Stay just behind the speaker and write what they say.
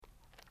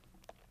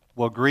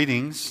Well,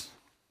 greetings.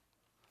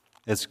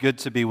 It's good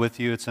to be with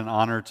you. It's an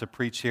honor to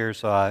preach here.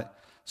 So I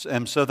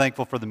am so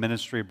thankful for the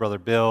ministry of Brother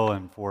Bill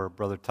and for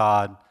Brother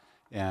Todd.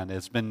 And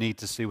it's been neat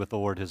to see what the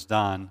Lord has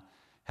done.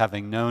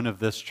 Having known of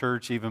this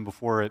church even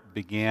before it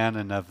began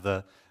and of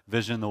the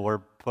vision the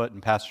Lord put in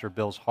Pastor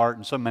Bill's heart.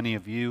 And so many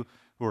of you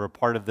who are a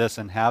part of this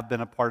and have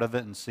been a part of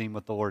it and seen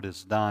what the Lord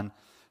has done.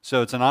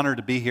 So it's an honor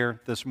to be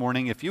here this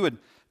morning. If you would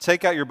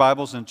take out your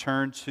Bibles and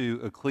turn to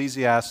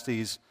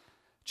Ecclesiastes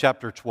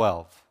chapter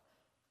 12.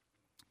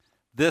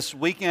 This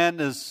weekend,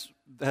 has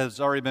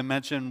already been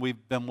mentioned,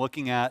 we've been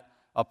looking at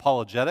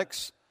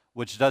apologetics,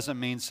 which doesn't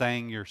mean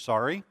saying you're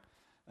sorry.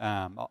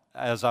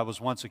 As I was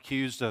once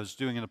accused, I was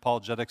doing an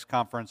apologetics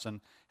conference and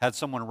had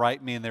someone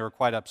write me and they were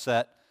quite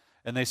upset.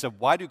 And they said,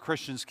 why do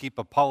Christians keep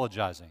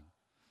apologizing?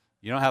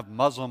 You don't have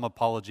Muslim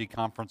apology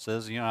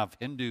conferences. You don't have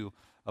Hindu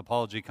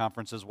apology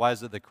conferences. Why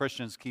is it that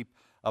Christians keep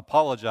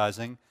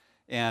apologizing?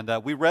 And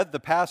we read the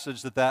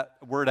passage that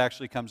word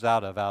actually comes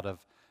out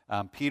of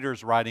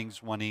Peter's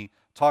writings when he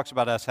talks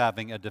about us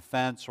having a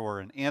defense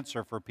or an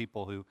answer for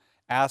people who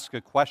ask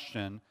a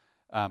question,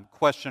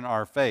 question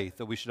our faith,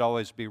 that we should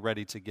always be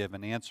ready to give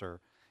an answer.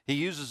 He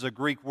uses a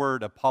Greek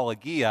word,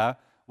 apologia,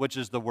 which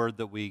is the word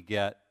that we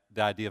get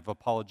the idea of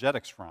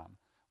apologetics from,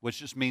 which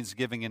just means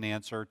giving an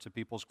answer to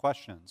people's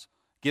questions,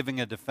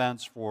 giving a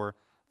defense for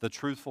the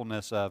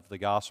truthfulness of the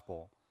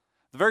gospel.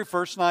 The very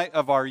first night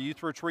of our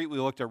youth retreat, we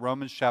looked at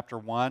Romans chapter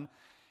 1,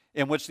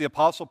 in which the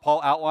Apostle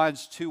Paul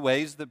outlines two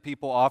ways that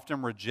people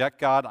often reject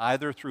God,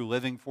 either through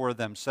living for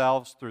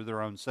themselves, through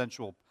their own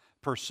sensual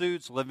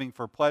pursuits, living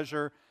for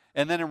pleasure.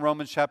 And then in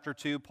Romans chapter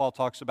 2, Paul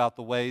talks about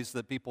the ways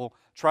that people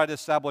try to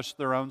establish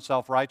their own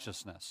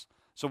self-righteousness.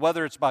 So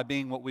whether it's by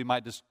being what we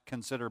might just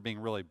consider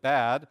being really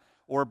bad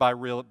or by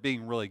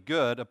being really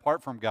good,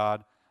 apart from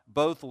God,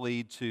 both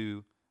lead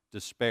to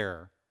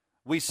despair.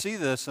 We see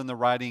this in the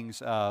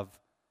writings of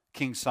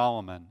King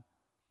Solomon.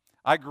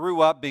 I grew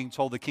up being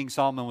told that King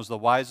Solomon was the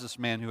wisest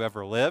man who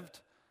ever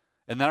lived.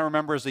 And then I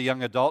remember as a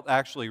young adult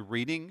actually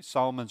reading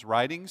Solomon's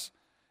writings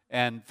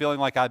and feeling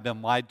like I'd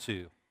been lied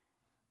to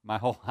my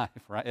whole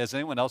life, right? Has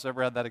anyone else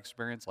ever had that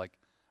experience? Like,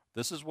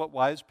 this is what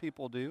wise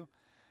people do?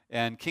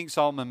 And King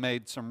Solomon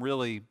made some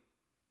really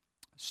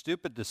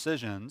stupid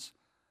decisions,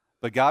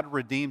 but God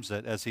redeems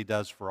it as he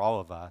does for all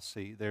of us.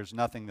 There's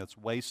nothing that's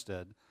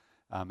wasted.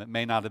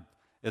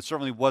 It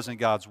certainly wasn't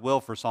God's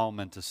will for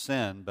Solomon to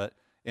sin, but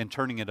in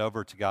turning it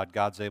over to God,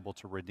 God's able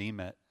to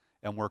redeem it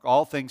and work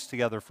all things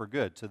together for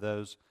good to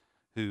those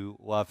who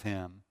love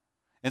him.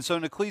 And so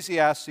in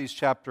Ecclesiastes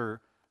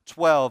chapter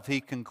 12, he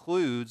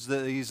concludes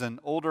that he's an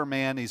older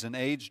man, he's an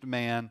aged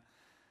man,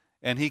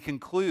 and he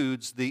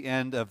concludes the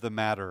end of the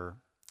matter.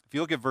 If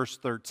you look at verse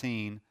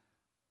 13,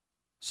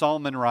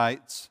 Solomon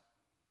writes,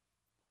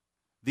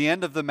 "The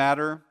end of the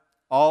matter,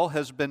 all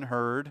has been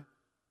heard.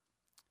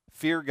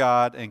 Fear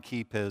God and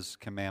keep his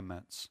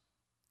commandments.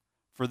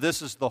 For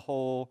this is the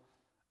whole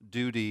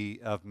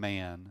duty of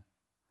man.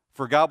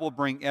 For God will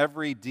bring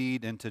every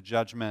deed into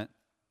judgment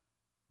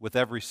with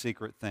every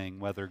secret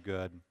thing, whether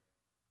good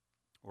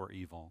or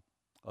evil."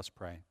 Let's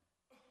pray.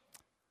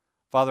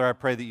 Father, I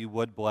pray that you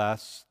would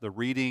bless the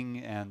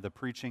reading and the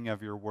preaching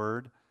of your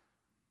word.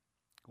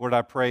 Lord,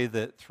 I pray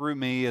that through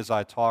me as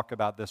I talk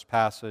about this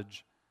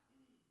passage,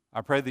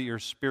 I pray that your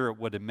Spirit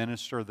would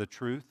administer the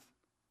truth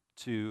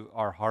to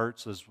our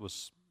hearts, as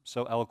was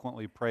so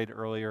eloquently prayed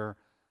earlier,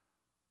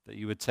 that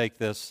you would take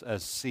this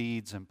as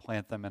seeds and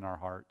plant them in our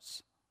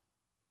hearts.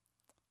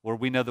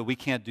 Lord, we know that we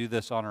can't do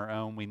this on our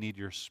own. We need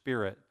your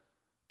Spirit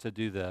to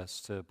do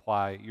this, to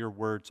apply your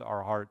word to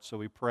our hearts. So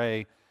we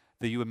pray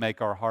that you would make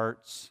our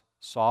hearts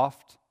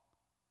soft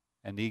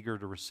and eager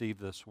to receive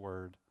this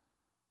word.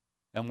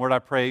 And Lord, I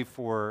pray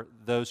for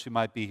those who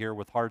might be here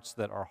with hearts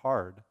that are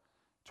hard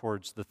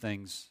towards the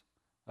things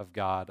of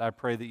God. I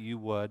pray that you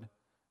would,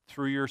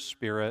 through your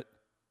Spirit,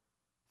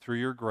 through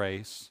your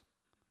grace,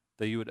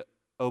 that you would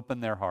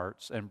open their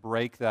hearts and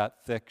break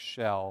that thick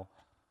shell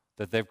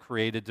that they've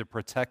created to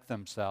protect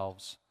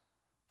themselves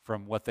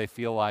from what they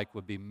feel like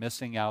would be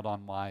missing out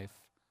on life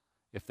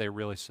if they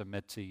really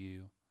submit to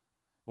you.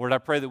 Lord, I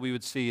pray that we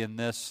would see in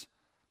this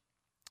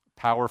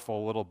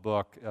powerful little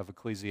book of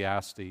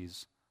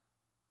Ecclesiastes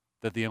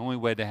that the only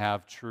way to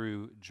have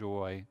true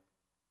joy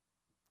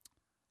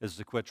is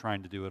to quit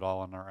trying to do it all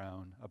on our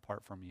own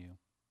apart from you.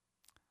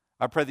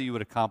 I pray that you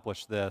would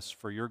accomplish this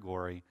for your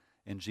glory.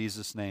 In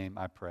Jesus' name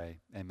I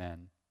pray.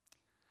 Amen.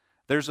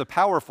 There's a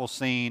powerful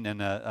scene in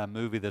a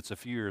movie that's a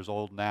few years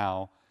old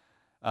now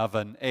of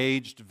an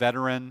aged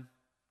veteran.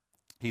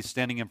 He's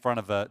standing in front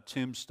of a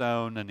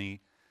tombstone and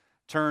he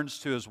turns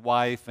to his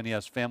wife and he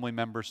has family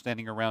members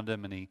standing around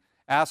him and he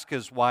asks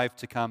his wife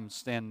to come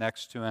stand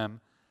next to him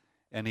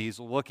and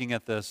he's looking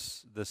at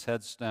this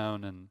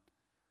headstone and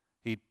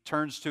he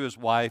turns to his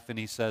wife and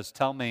he says,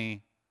 "Tell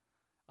me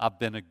I've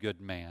been a good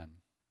man.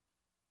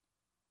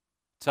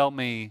 Tell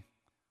me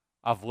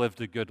I've lived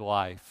a good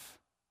life."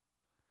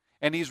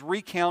 And he's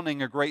recounting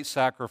a great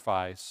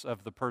sacrifice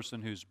of the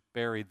person who's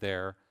buried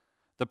there.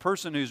 The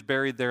person who's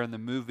buried there in the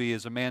movie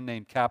is a man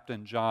named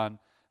Captain John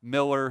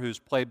Miller, who's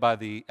played by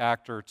the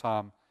actor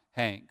Tom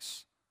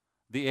Hanks.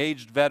 The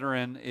aged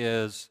veteran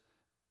is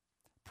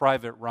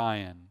Private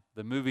Ryan.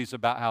 The movie's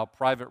about how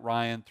Private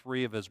Ryan,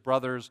 3 of his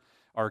brothers,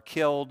 are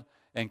killed,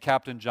 and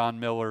Captain John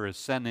Miller is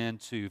sent in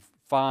to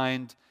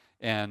find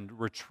and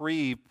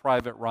retrieve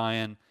Private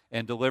Ryan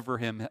and deliver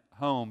him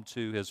home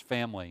to his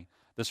family.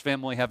 This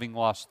family having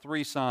lost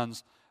 3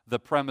 sons, the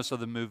premise of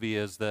the movie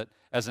is that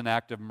as an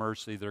act of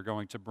mercy, they're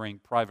going to bring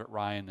Private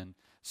Ryan and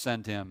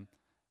send him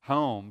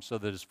home so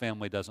that his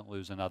family doesn't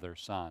lose another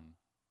son.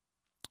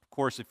 Of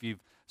course, if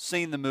you've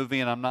seen the movie,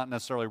 and I'm not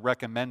necessarily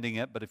recommending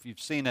it, but if you've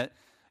seen it,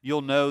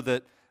 you'll know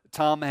that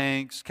Tom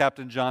Hanks,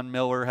 Captain John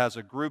Miller, has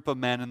a group of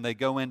men, and they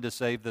go in to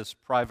save this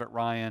Private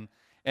Ryan,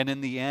 and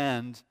in the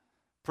end,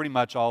 pretty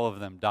much all of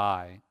them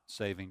die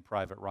saving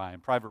Private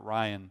Ryan. Private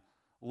Ryan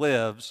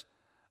lives,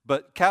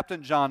 but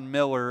Captain John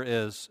Miller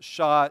is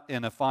shot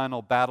in a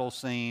final battle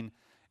scene,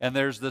 and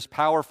there's this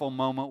powerful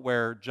moment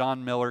where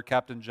John Miller,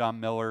 Captain John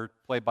Miller,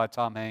 played by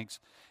Tom Hanks,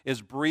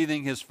 is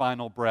breathing his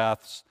final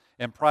breaths,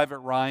 and Private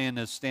Ryan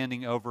is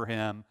standing over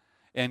him.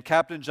 And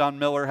Captain John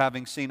Miller,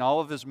 having seen all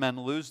of his men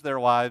lose their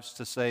lives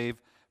to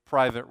save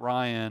Private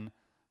Ryan,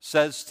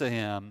 says to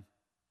him,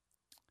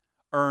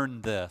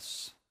 "Earn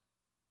this."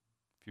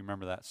 If you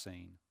remember that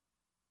scene.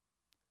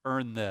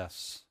 Earn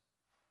this.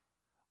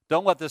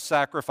 Don't let this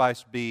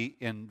sacrifice be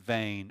in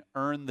vain.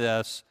 Earn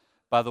this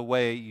by the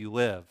way you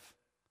live.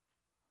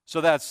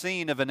 So that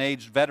scene of an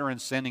aged veteran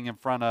standing in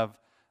front of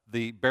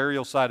the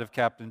burial site of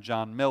Captain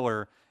John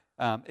Miller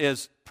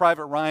is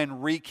Private Ryan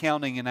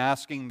recounting and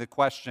asking the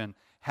question,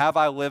 have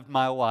I lived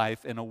my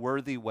life in a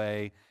worthy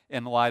way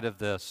in light of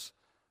this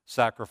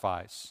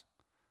sacrifice?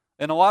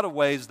 In a lot of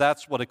ways,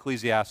 that's what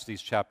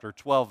Ecclesiastes chapter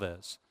 12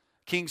 is.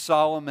 King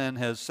Solomon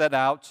has set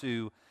out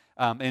to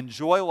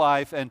enjoy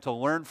life and to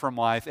learn from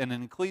life, and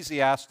in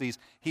Ecclesiastes,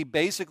 he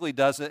basically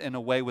does it in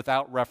a way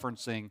without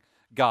referencing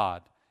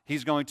God.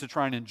 He's going to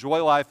try and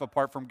enjoy life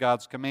apart from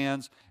God's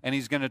commands, and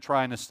he's going to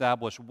try and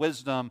establish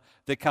wisdom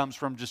that comes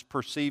from just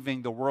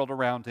perceiving the world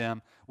around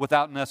him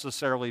without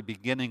necessarily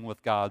beginning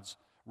with God's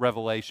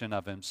revelation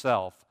of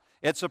himself.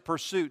 It's a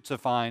pursuit to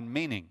find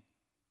meaning.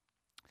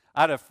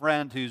 I had a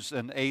friend who's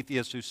an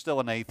atheist, who's still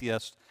an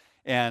atheist,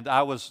 and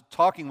I was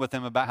talking with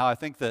him about how I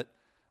think that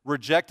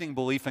rejecting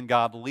belief in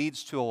God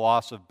leads to a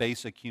loss of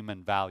basic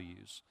human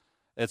values.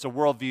 It's a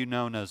worldview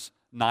known as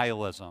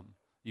nihilism.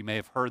 You may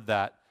have heard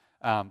that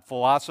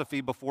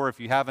philosophy before. If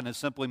you haven't, it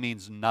simply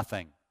means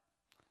nothing.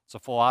 It's a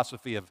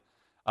philosophy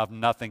of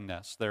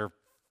nothingness. There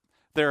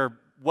are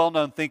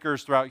well-known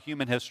thinkers throughout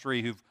human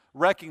history who've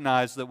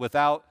recognized that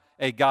without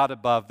a God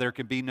above, there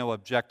can be no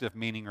objective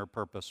meaning or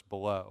purpose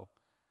below.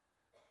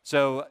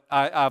 So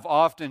I've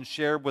often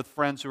shared with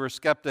friends who are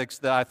skeptics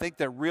that I think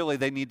that really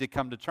they need to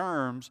come to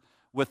terms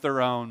with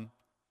their own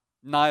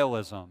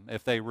nihilism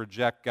if they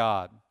reject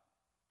God.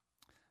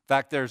 In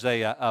fact, there's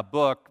a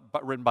book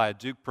written by a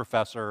Duke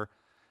professor,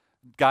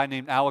 a guy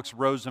named Alex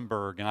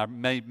Rosenberg, and I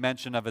made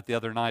mention of it the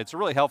other night. It's a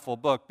really helpful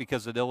book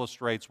because it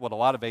illustrates what a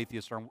lot of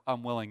atheists are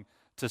unwilling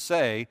to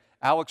say.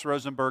 Alex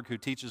Rosenberg, who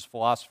teaches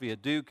philosophy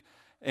at Duke,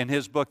 in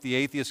his book, The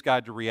Atheist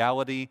Guide to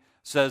Reality,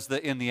 says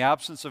that in the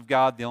absence of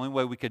God, the only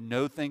way we can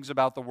know things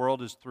about the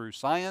world is through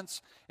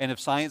science, and if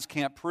science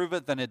can't prove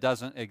it, then it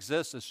doesn't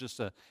exist. It's just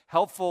a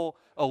helpful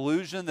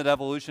illusion that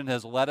evolution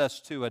has led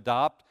us to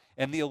adopt,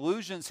 and the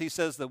illusions, he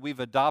says, that we've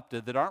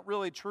adopted that aren't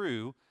really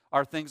true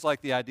are things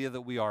like the idea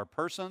that we are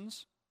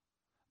persons,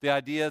 the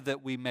idea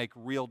that we make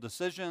real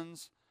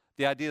decisions,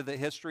 the idea that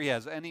history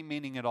has any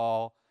meaning at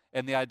all,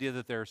 and the idea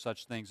that there are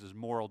such things as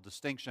moral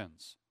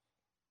distinctions,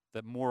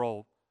 that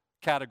moral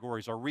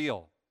categories are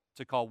real.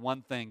 To call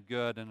one thing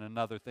good and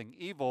another thing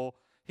evil,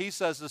 he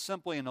says, is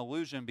simply an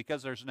illusion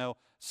because there's no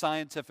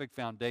scientific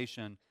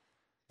foundation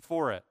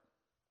for it.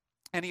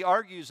 And he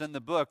argues in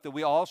the book that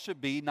we all should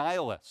be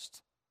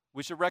nihilists.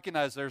 We should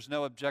recognize there's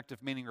no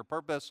objective meaning or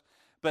purpose,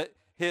 but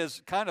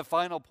his kind of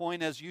final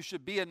point is you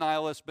should be a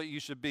nihilist, but you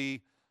should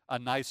be a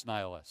nice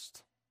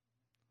nihilist.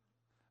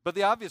 But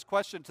the obvious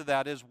question to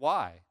that is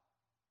why?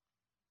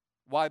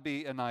 Why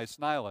be a nice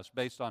nihilist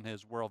based on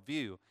his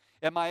worldview?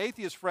 And my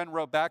atheist friend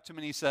wrote back to me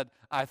and he said,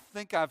 I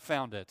think I've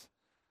found it.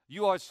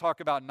 You always talk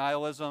about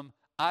nihilism.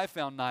 I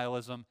found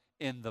nihilism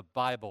in the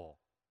Bible.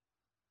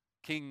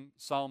 King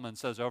Solomon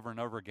says over and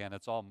over again,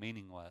 it's all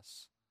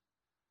meaningless.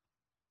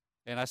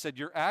 And I said,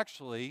 you're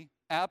actually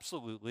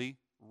absolutely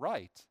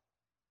right.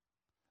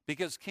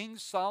 Because King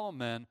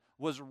Solomon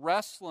was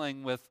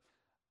wrestling with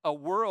a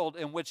world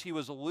in which he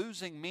was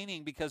losing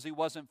meaning because he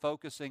wasn't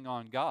focusing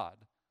on God.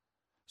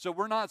 So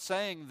we're not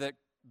saying that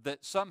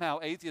somehow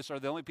atheists are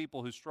the only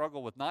people who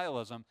struggle with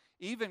nihilism.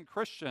 Even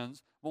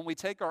Christians, when we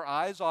take our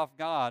eyes off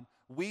God,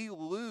 we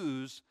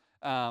lose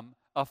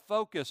a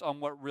focus on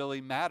what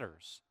really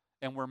matters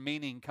and where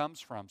meaning comes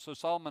from. So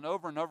Solomon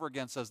over and over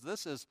again says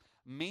this is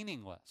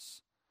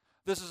meaningless.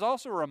 This is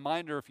also a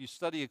reminder if you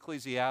study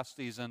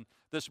Ecclesiastes, and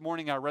this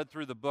morning I read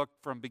through the book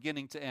from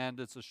beginning to end.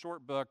 It's a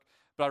short book,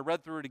 but I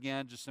read through it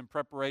again just in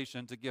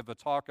preparation to give a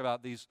talk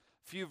about these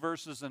few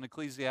verses in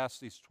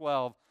Ecclesiastes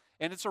 12,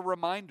 and it's a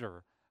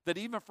reminder that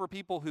even for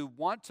people who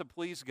want to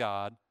please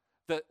God,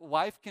 that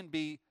life can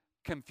be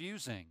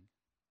confusing,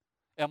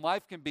 and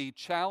life can be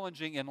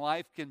challenging, and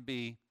life can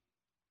be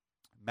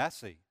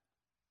messy.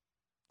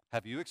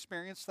 Have you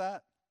experienced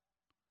that?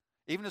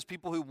 Even as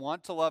people who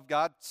want to love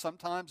God,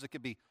 sometimes it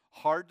can be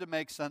hard to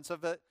make sense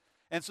of it.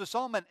 And so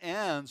Solomon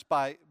ends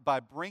by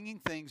bringing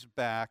things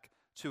back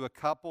to a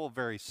couple of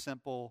very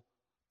simple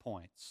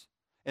points.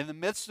 In the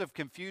midst of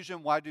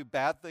confusion, why do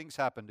bad things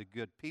happen to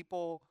good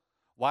people?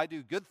 Why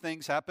do good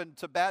things happen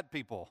to bad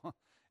people?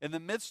 In the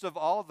midst of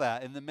all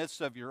that, in the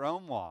midst of your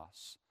own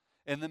loss,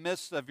 in the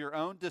midst of your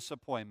own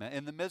disappointment,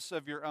 in the midst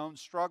of your own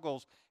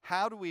struggles,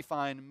 how do we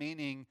find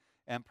meaning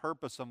and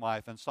purpose in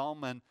life? And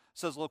Solomon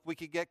says, look, we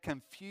could get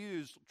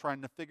confused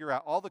trying to figure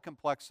out all the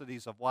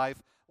complexities of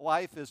life.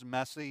 Life is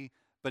messy,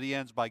 but he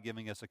ends by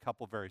giving us a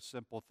couple very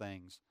simple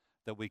things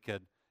that we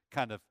could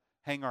kind of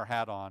hang our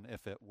hat on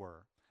if it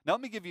were. Now,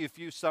 let me give you a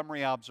few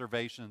summary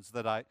observations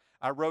that I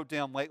wrote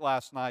down late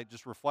last night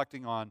just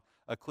reflecting on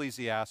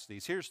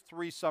Ecclesiastes. Here's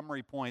 3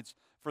 summary points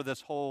for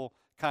this whole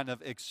kind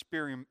of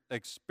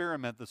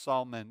experiment that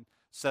Solomon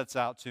sets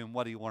out to and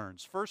what he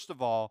learns. First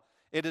of all,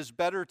 it is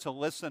better to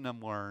listen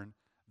and learn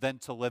than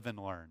to live and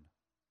learn.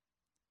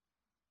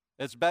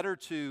 It's better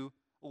to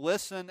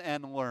listen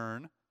and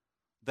learn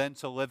than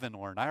to live and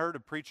learn. I heard a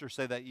preacher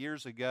say that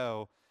years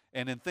ago,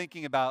 and in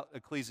thinking about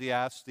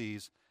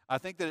Ecclesiastes, I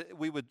think that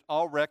we would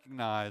all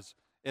recognize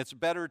it's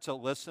better to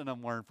listen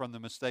and learn from the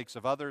mistakes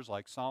of others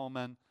like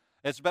Solomon.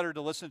 It's better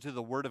to listen to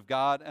the Word of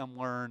God and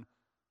learn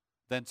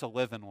than to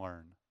live and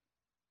learn.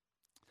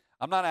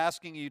 I'm not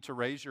asking you to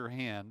raise your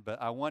hand,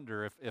 but I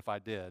wonder if I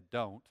did.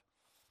 Don't.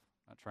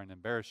 I'm not trying to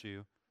embarrass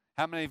you.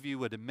 How many of you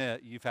would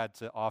admit you've had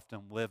to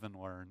often live and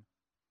learn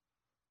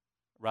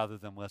rather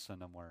than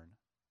listen and learn?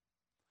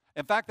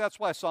 In fact, that's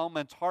why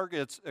Solomon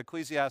targets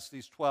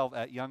Ecclesiastes 12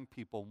 at young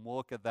people, and we'll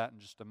look at that in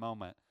just a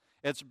moment.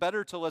 It's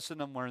better to listen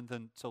and learn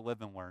than to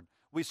live and learn.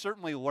 We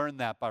certainly learn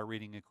that by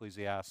reading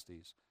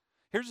Ecclesiastes.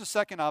 Here's a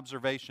second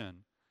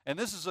observation, and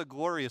this is a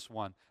glorious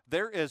one.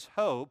 There is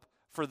hope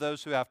for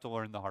those who have to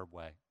learn the hard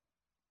way.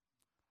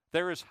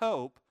 There is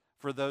hope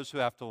for those who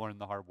have to learn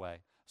the hard way.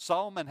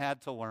 Solomon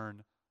had to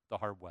learn the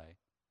hard way.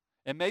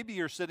 And maybe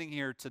you're sitting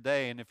here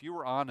today, and if you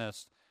were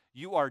honest,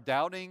 you are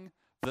doubting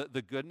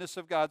the goodness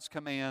of God's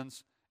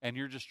commands, and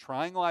you're just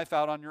trying life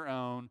out on your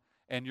own,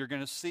 and you're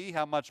going to see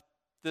how much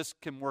this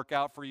can work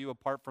out for you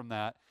apart from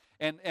that.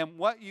 And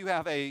what you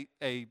have a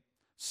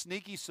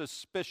sneaky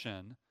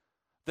suspicion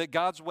that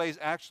God's ways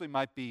actually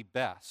might be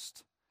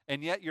best.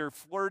 And yet you're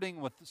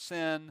flirting with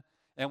sin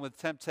and with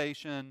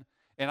temptation.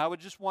 And I would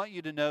just want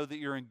you to know that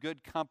you're in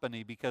good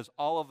company, because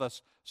all of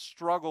us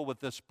struggle with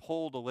this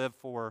pull to live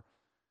for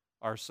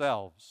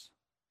ourselves.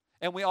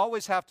 And we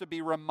always have to be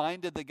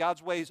reminded that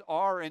God's ways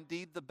are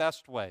indeed the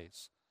best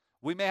ways.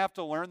 We may have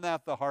to learn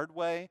that the hard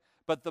way,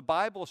 but the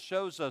Bible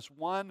shows us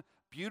one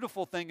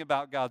beautiful thing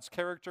about God's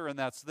character, and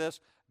that's this: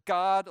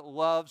 God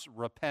loves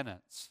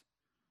repentance.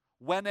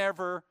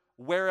 Whenever,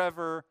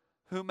 wherever,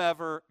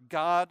 whomever,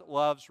 God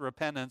loves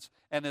repentance,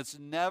 and it's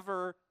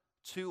never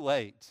too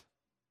late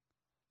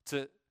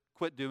to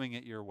quit doing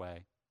it your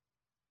way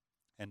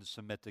and to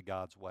submit to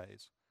God's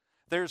ways.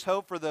 There's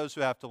hope for those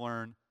who have to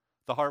learn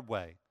the hard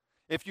way.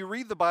 If you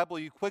read the Bible,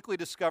 you quickly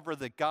discover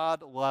that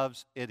God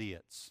loves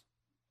idiots.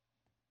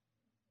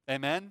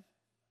 Amen?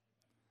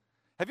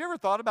 Have you ever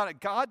thought about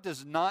it? God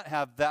does not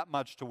have that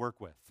much to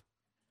work with.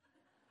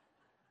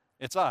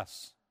 It's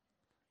us.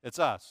 It's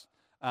us.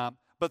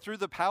 But through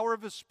the power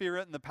of His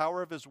Spirit and the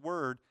power of His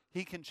Word,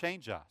 He can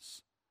change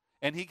us.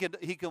 And He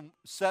can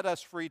set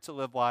us free to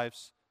live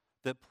lives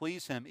that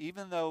please Him,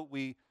 even though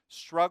we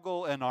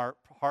struggle and our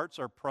hearts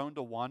are prone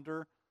to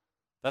wander.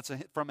 That's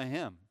from a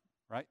hymn,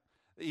 right?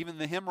 Even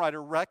the hymn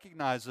writer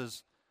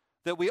recognizes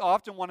that we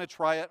often want to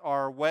try it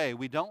our way.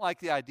 We don't like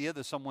the idea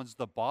that someone's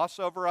the boss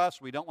over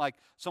us. We don't like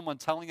someone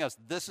telling us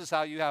this is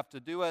how you have to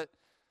do it.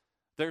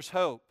 There's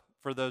hope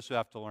for those who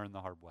have to learn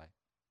the hard way.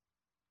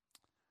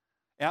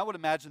 And I would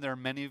imagine there are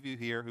many of you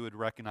here who would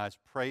recognize,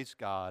 praise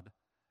God,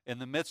 in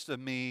the midst of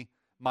me,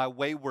 my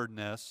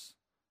waywardness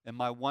and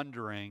my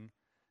wandering,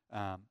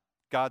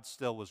 God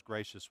still was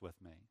gracious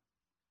with me.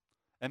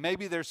 And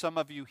maybe there's some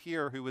of you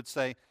here who would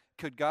say,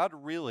 could God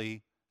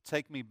really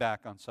take me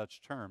back on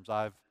such terms?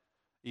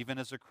 Even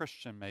as a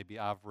Christian, maybe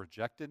I've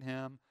rejected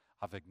Him,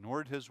 I've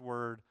ignored His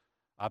Word,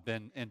 I've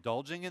been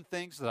indulging in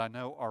things that I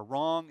know are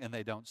wrong and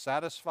they don't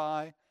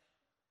satisfy.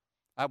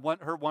 I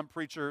heard one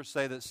preacher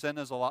say that sin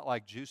is a lot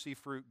like juicy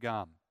fruit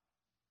gum.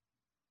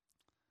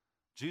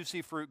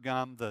 Juicy fruit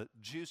gum, the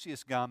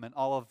juiciest gum in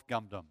all of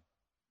gumdom,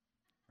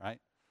 right?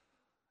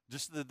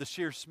 Just the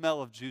sheer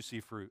smell of juicy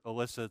fruit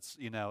elicits,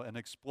 an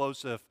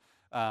explosive,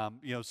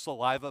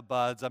 saliva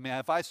buds. I mean,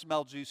 if I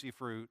smell juicy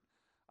fruit,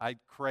 I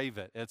crave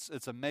it.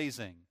 It's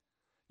amazing.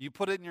 You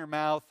put it in your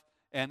mouth,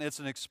 and it's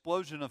an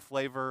explosion of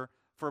flavor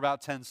for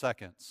about 10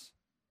 seconds.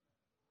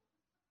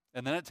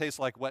 And then it tastes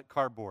like wet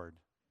cardboard.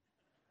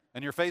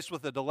 And you're faced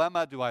with a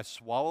dilemma: do I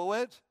swallow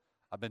it?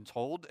 I've been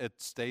told it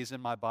stays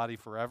in my body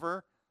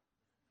forever,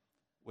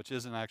 which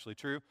isn't actually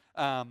true.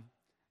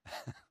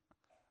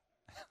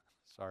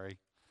 Sorry.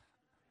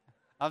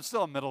 I'm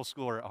still a middle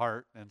schooler at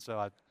heart, and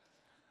so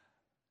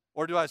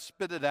or do I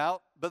spit it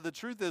out? But the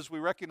truth is we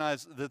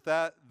recognize that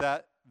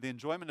the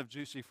enjoyment of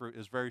juicy fruit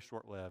is very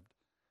short-lived.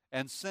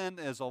 And sin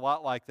is a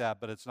lot like that,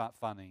 but it's not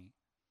funny,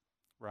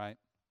 right?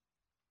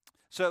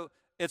 So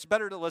it's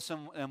better to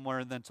listen and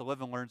learn than to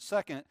live and learn.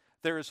 Second,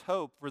 there is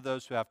hope for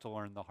those who have to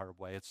learn the hard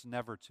way. It's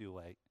never too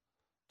late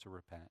to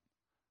repent.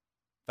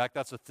 In fact,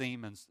 that's a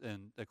theme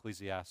in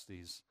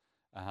Ecclesiastes,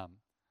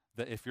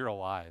 that if you're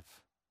alive,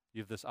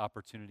 you have this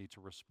opportunity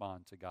to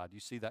respond to God. You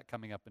see that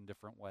coming up in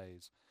different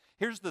ways.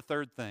 Here's the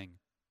third thing.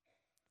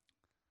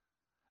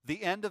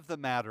 The end of the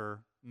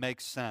matter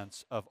makes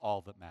sense of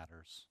all that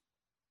matters.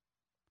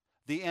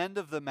 The end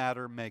of the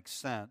matter makes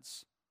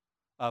sense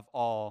of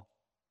all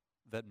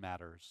that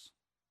matters.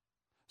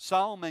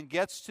 Solomon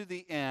gets to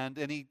the end,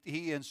 and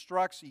he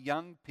instructs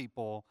young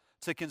people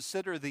to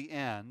consider the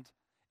end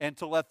and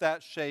to let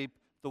that shape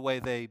the way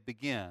they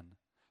begin.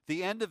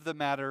 The end of the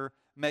matter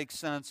makes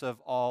sense of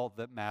all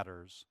that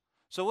matters.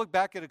 So look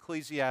back at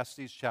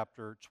Ecclesiastes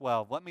chapter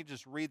 12. Let me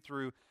just read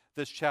through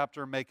this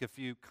chapter, make a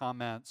few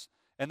comments,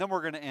 and then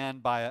we're going to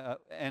end by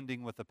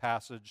ending with a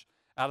passage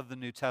out of the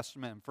New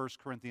Testament in 1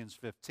 Corinthians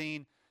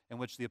 15, in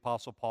which the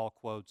Apostle Paul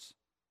quotes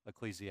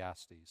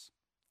Ecclesiastes.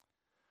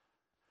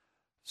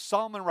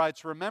 Solomon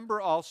writes, "Remember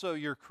also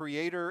your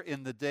Creator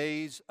in the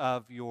days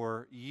of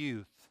your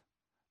youth."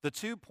 The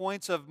 2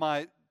 points of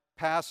my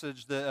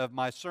passage, of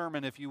my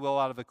sermon, if you will,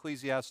 out of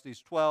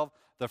Ecclesiastes 12,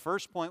 the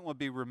first point would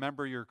be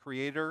remember your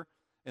Creator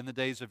in the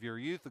days of your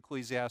youth,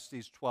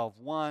 Ecclesiastes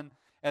 12:1,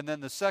 and then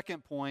the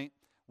second point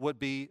would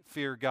be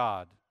fear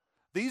God.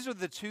 These are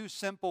the 2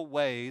 simple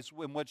ways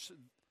in which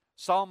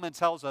Solomon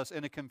tells us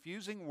in a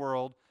confusing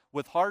world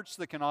with hearts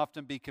that can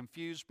often be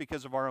confused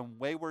because of our own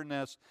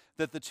waywardness,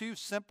 that the 2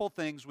 simple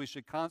things we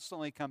should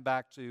constantly come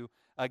back to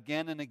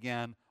again and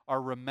again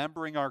are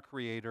remembering our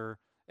Creator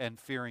and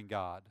fearing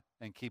God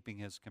and keeping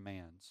His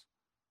commands.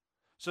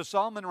 So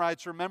Solomon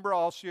writes, remember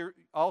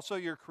also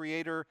your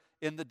Creator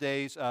in the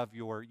days of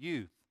your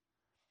youth.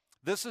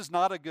 This is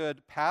not a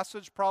good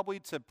passage probably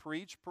to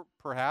preach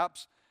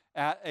perhaps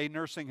at a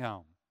nursing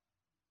home,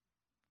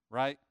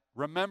 right?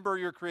 Remember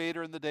your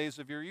Creator in the days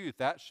of your youth.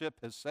 That ship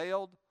has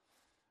sailed,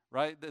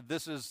 right?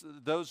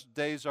 Those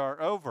days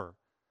are over.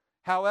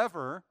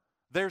 However,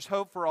 there's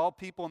hope for all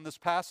people in this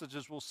passage,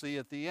 as we'll see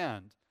at the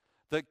end.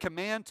 The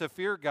command to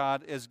fear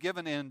God is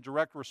given in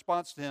direct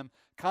response to Him,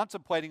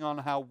 contemplating on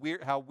how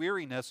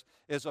weariness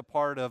is a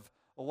part of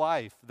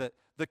life. That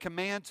the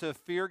command to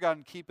fear God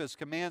and keep His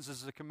commands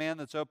is a command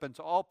that's open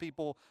to all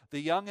people, the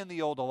young and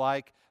the old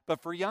alike.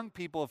 But for young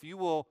people, if you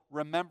will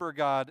remember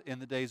God in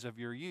the days of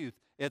your youth,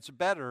 it's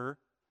better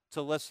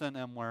to listen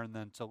and learn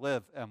than to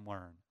live and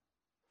learn.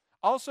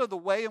 Also, the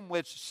way in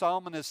which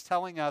Solomon is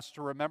telling us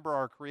to remember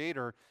our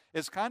Creator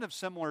is kind of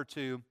similar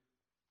to,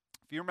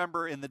 if you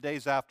remember in the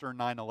days after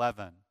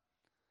 9/11,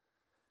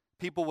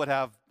 people would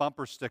have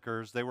bumper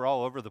stickers, they were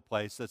all over the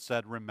place, that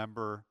said,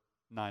 remember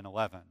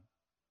 9/11.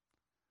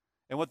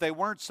 And what they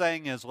weren't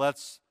saying is,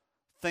 let's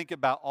think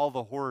about all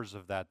the horrors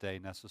of that day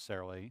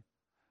necessarily.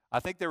 I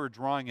think they were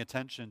drawing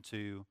attention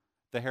to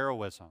the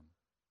heroism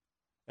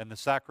and the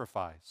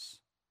sacrifice.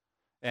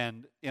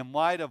 And in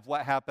light of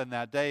what happened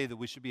that day, that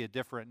we should be a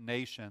different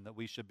nation, that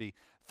we should be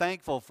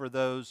thankful for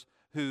those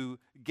who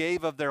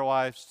gave of their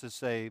lives to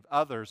save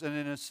others. And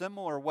in a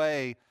similar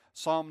way,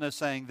 Solomon is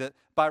saying that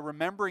by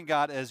remembering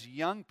God as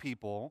young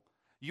people,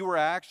 you are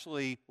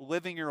actually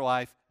living your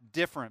life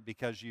different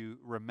because you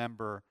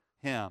remember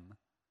Him.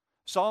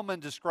 Solomon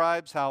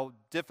describes how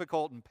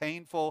difficult and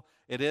painful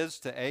it is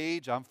to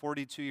age. I'm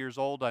 42 years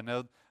old. I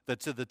know that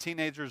to the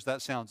teenagers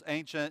that sounds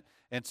ancient,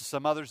 and to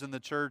some others in the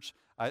church,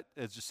 it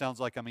just sounds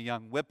like I'm a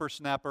young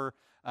whippersnapper.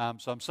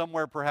 So I'm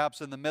somewhere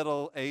perhaps in the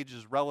middle. Age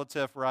is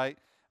relative, right?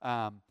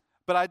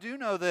 But I do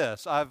know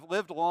this. I've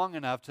lived long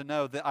enough to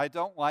know that I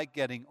don't like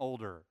getting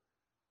older.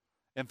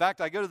 In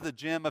fact, I go to the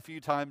gym a few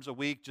times a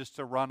week just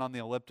to run on the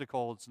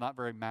elliptical. It's not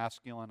very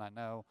masculine, I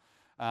know.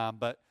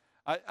 But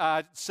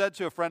I said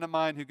to a friend of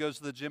mine who goes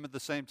to the gym at the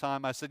same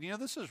time, I said,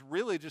 this is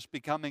really just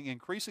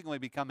increasingly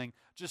becoming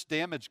just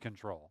damage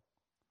control.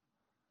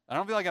 I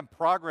don't feel like I'm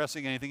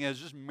progressing anything. It's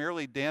just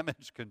merely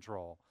damage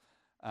control.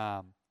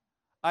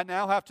 I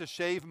now have to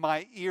shave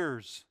my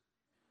ears.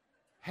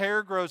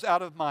 Hair grows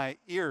out of my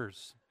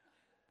ears.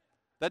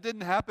 That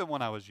didn't happen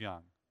when I was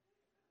young.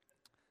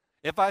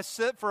 If I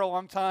sit for a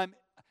long time,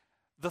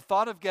 the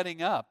thought of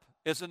getting up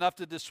is enough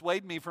to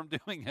dissuade me from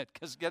doing it,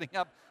 because getting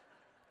up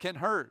can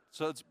hurt.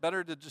 So it's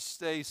better to just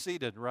stay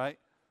seated, right?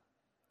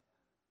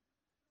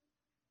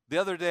 The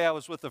other day I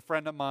was with a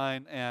friend of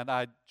mine, and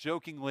I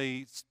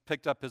jokingly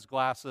picked up his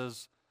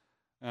glasses,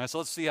 and I said,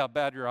 let's see how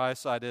bad your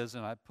eyesight is,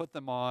 and I put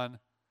them on.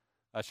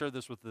 I shared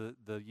this with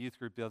the youth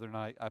group the other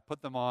night. I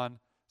put them on,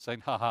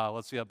 saying, haha,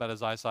 let's see how bad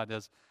his eyesight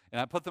is. And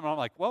I put them on, I'm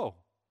like, whoa,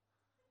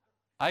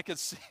 I could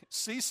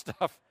see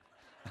stuff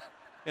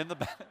in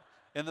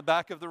the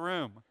back of the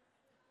room.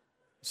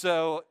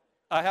 So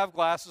I have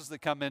glasses that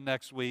come in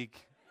next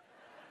week.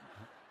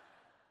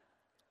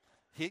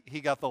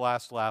 He got the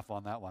last laugh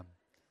on that one.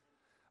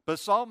 But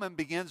Solomon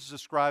begins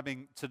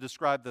to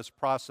describe this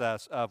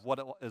process of what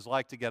it is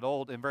like to get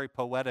old in very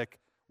poetic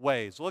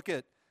ways. Look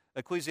at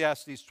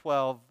Ecclesiastes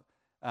 12,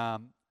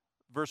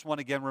 verse 1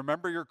 again.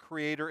 Remember your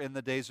Creator in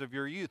the days of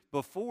your youth,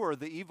 before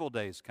the evil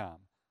days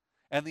come,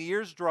 and the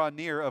years draw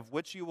near, of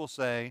which you will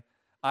say,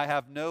 I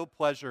have no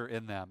pleasure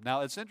in them.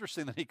 Now, it's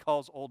interesting that he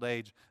calls old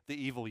age the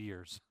evil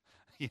years,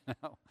 you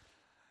know.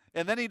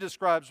 And then he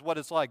describes what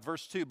it's like.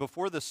 Verse 2,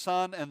 before the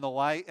sun and the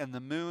light and the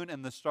moon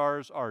and the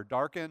stars are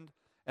darkened,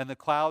 and the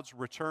clouds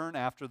return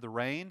after the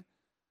rain,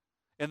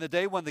 in the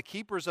day when the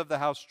keepers of the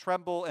house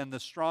tremble and the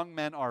strong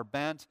men are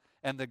bent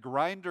and the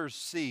grinders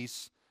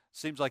cease.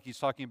 Seems like he's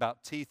talking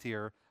about teeth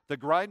here. The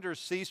grinders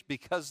cease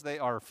because they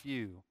are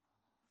few.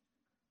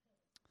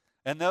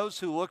 And those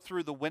who look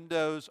through the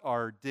windows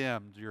are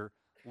dimmed. You're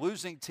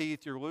losing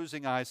teeth, you're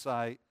losing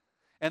eyesight.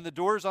 And the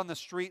doors on the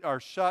street are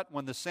shut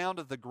when the sound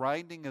of the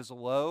grinding is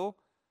low.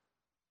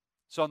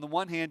 So on the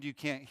one hand, you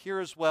can't hear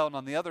as well, and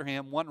on the other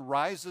hand, one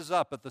rises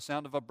up at the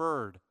sound of a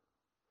bird.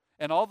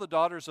 And all the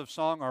daughters of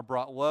song are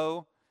brought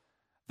low.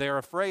 They are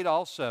afraid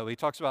also. He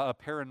talks about a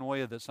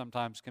paranoia that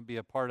sometimes can be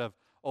a part of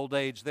old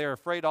age. They are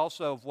afraid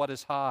also of what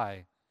is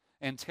high,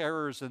 and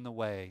terrors in the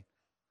way.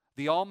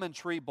 The almond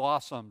tree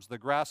blossoms, the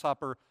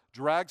grasshopper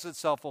drags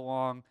itself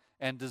along,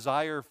 and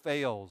desire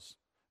fails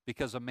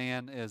because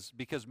man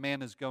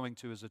is going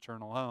to his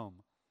eternal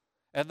home.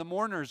 And the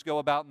mourners go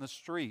about in the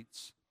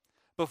streets.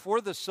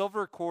 Before the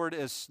silver cord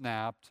is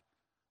snapped,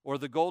 or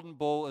the golden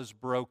bowl is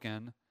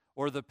broken,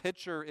 or the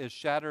pitcher is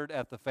shattered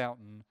at the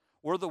fountain,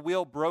 or the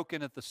wheel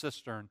broken at the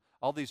cistern,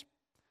 all these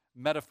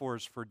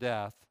metaphors for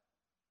death.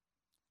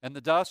 And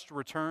the dust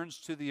returns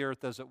to the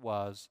earth as it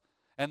was,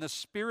 and the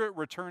spirit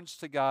returns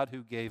to God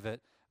who gave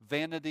it.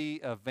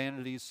 Vanity of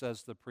vanities,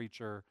 says the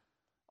preacher,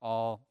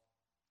 all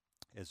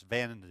is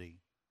vanity.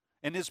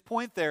 And his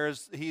point there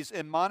is he's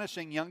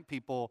admonishing young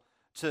people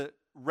to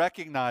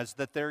recognize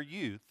that their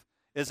youth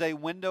is a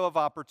window of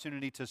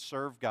opportunity to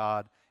serve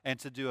God and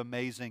to do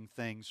amazing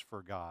things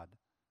for God.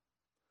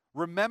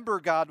 Remember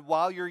God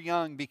while you're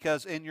young,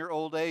 because in your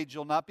old age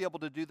you'll not be able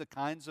to do the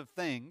kinds of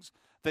things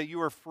that you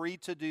are free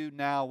to do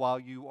now while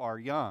you are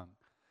young.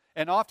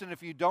 And often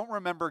if you don't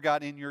remember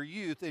God in your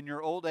youth, in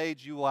your old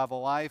age you will have a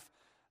life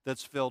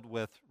that's filled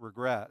with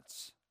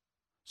regrets.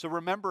 So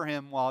remember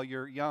Him while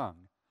you're young.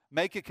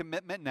 Make a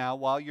commitment now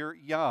while you're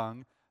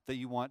young that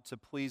you want to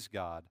please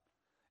God.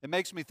 It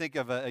makes me think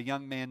of a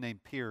young man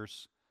named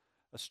Pierce,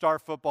 a star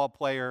football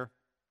player,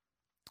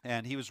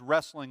 and he was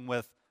wrestling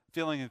with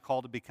feeling a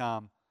call to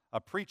become a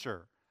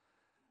preacher.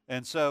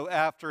 And so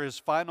after his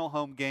final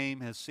home game,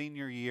 his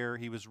senior year,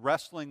 he was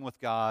wrestling with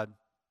God.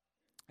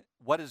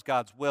 What is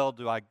God's will?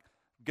 Do I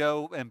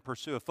go and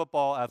pursue a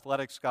football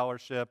athletic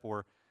scholarship,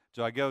 or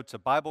do I go to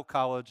Bible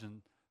college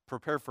and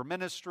prepare for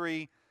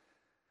ministry?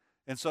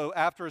 And so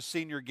after his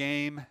senior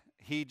game,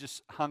 he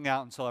just hung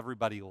out until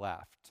everybody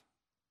left.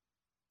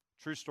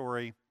 True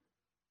story.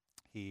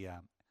 He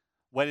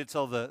waited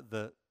till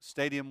the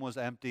stadium was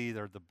empty,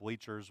 or the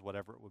bleachers,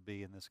 whatever it would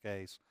be in this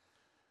case.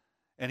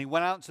 And he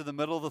went out into the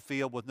middle of the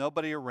field with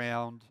nobody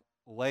around,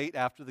 late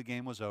after the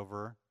game was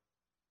over.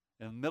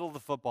 In the middle of the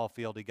football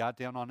field, he got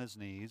down on his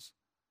knees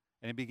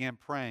and he began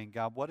praying,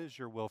 God, what is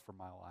your will for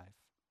my life?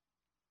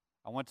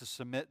 I want to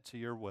submit to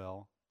your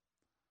will.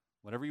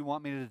 Whatever you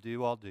want me to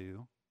do, I'll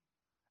do.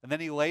 And then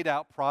he laid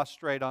out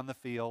prostrate on the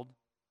field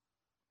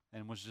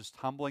and was just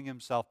humbling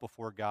himself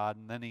before God.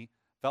 And then he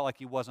felt like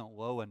he wasn't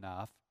low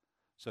enough.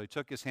 So he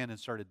took his hand and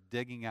started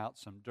digging out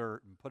some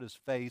dirt and put his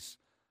face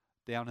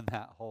down in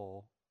that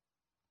hole.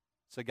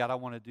 Said, God, I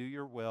want to do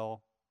your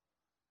will.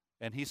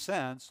 And he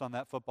sensed on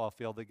that football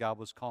field that God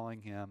was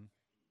calling him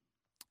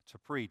to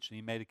preach. And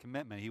he made a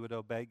commitment. He would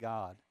obey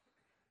God.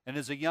 And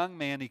as a young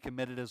man, he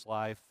committed his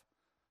life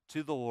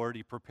to the Lord.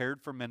 He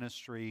prepared for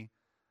ministry.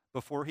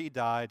 Before he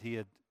died, he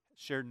had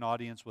shared an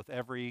audience with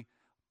every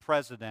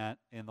president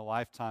in the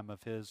lifetime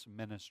of his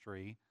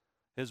ministry.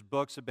 His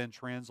books have been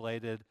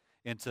translated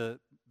into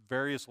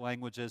various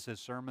languages. His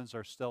sermons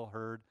are still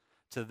heard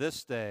to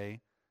this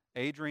day.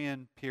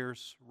 Adrian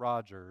Pierce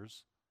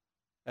Rogers,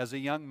 as a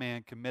young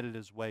man, committed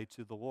his way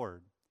to the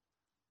Lord.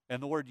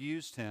 And the Lord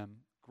used him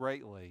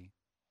greatly.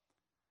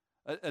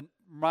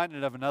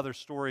 Reminded of another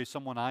story,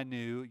 someone I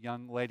knew, a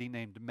young lady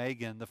named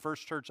Megan. The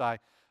first church I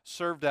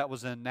served at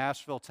was in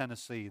Nashville,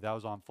 Tennessee. That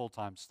was on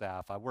full-time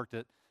staff. I worked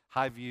at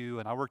Highview,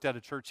 and I worked at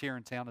a church here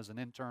in town as an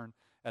intern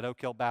at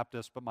Oak Hill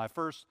Baptist. But my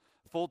first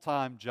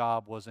full-time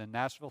job was in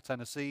Nashville,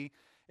 Tennessee.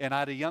 And I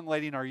had a young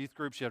lady in our youth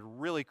group. She had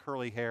really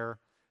curly hair.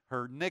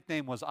 Her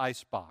nickname was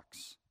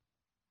Icebox,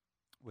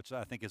 which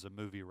I think is a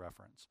movie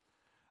reference.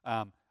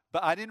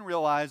 But I didn't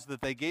realize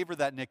that they gave her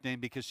that nickname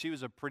because she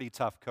was a pretty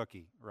tough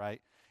cookie,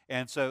 right?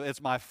 And so it's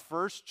my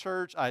first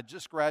church. I had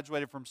just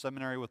graduated from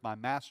seminary with my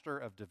Master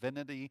of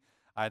Divinity.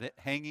 I had it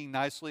hanging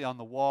nicely on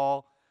the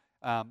wall.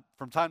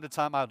 From time to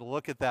time, I would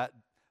look at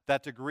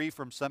that degree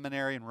from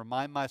seminary and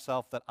remind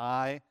myself that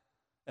I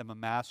am a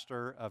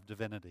Master of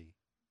Divinity.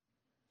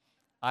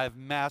 I have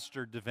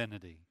mastered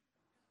divinity,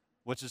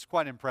 which is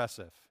quite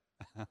impressive.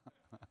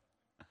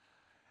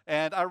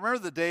 And I remember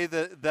the day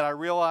that I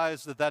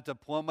realized that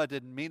diploma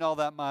didn't mean all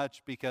that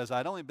much because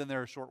I'd only been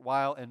there a short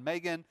while. And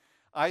Megan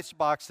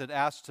Icebox had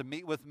asked to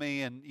meet with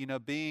me. And,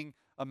 being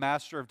a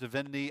master of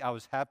divinity, I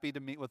was happy to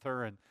meet with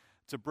her and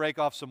to break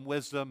off some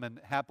wisdom and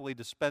happily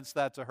dispense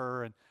that to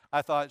her. And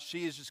I thought,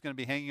 she is just going to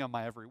be hanging on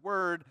my every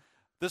word.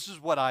 This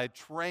is what I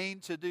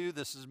trained to do.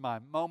 This is my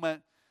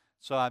moment.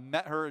 So I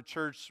met her at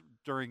church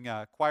during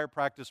choir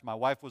practice. My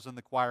wife was in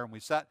the choir, and we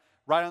sat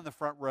right on the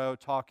front row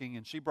talking,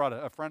 and she brought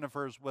a friend of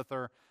hers with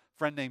her, a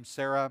friend named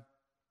Sarah.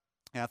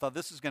 And I thought,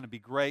 this is going to be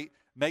great.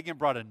 Megan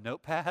brought a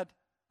notepad.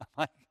 I'm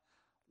like,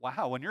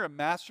 wow, when you're a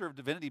master of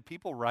divinity,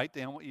 people write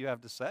down what you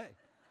have to say.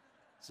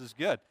 This is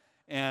good.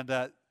 And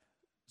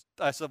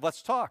I said,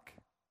 let's talk.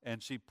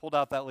 And she pulled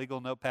out that legal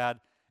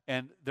notepad,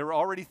 and there were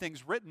already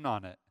things written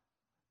on it.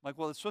 I'm like,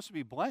 well, it's supposed to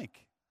be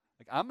blank.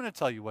 Like, I'm going to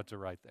tell you what to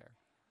write there.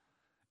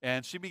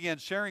 And she began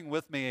sharing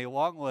with me a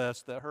long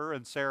list that her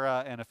and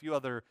Sarah and a few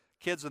other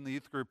kids in the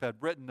youth group had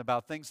written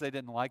about things they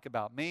didn't like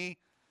about me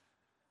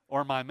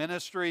or my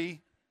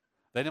ministry.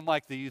 They didn't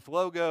like the youth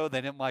logo.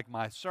 They didn't like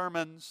my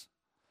sermons.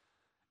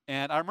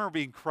 And I remember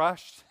being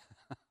crushed.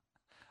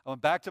 I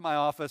went back to my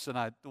office and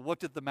I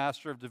looked at the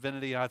Master of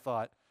Divinity and I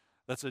thought,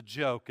 that's a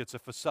joke. It's a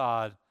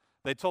facade.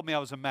 They told me I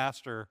was a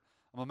master.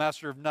 I'm a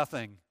master of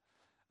nothing.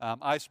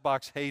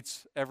 Icebox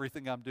hates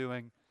everything I'm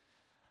doing.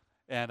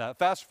 And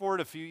fast forward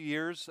a few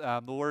years,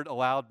 the Lord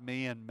allowed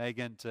me and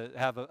Megan to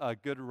have a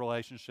good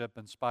relationship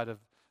in spite of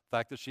the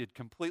fact that she had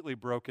completely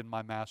broken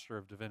my Master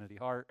of Divinity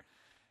heart.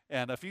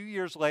 And a few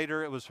years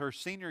later, it was her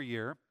senior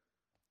year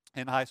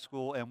in high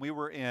school, and we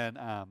were in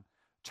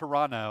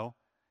Toronto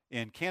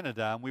in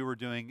Canada, and we were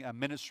doing a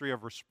ministry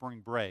over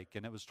spring break.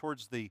 And it was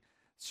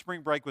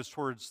spring break was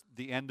towards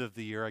the end of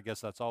the year. I guess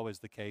that's always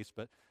the case,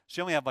 but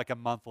she only had like a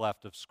month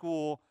left of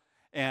school,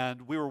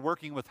 and we were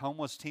working with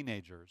homeless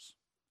teenagers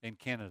in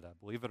Canada,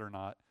 believe it or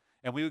not.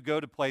 And we would go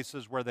to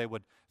places where they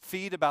would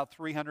feed about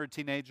 300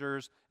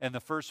 teenagers, and the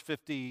first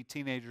 50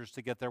 teenagers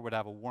to get there would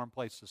have a warm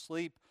place to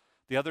sleep.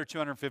 The other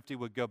 250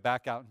 would go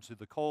back out into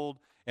the cold.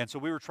 And so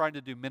we were trying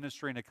to do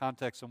ministry in a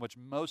context in which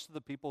most of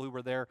the people who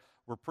were there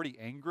were pretty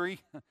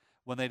angry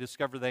when they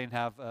discovered they didn't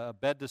have a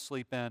bed to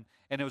sleep in.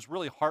 And it was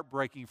really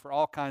heartbreaking for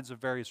all kinds of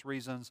various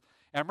reasons.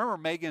 And I remember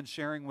Megan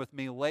sharing with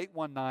me late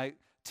one night,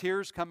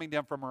 tears coming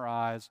down from her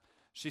eyes.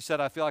 She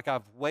said, I feel like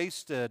I've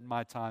wasted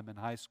my time in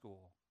high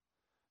school.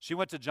 She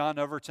went to John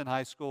Overton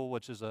High School,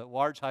 which is a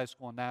large high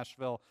school in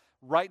Nashville,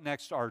 right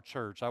next to our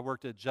church. I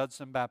worked at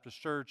Judson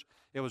Baptist Church.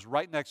 It was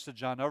right next to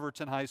John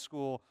Overton High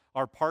School.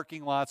 Our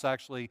parking lots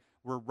actually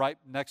were right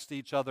next to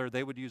each other.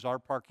 They would use our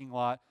parking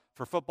lot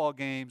for football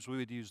games. We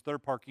would use their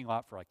parking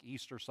lot for like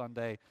Easter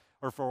Sunday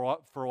or for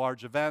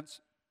large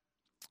events.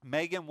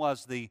 Megan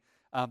was the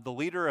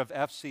leader of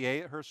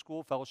FCA at her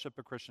school, Fellowship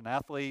of Christian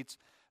Athletes.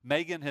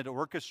 Megan had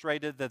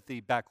orchestrated that the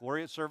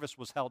baccalaureate service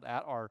was held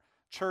at our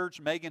church.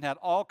 Megan had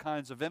all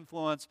kinds of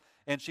influence,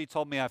 and she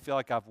told me, I feel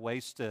like I've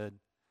wasted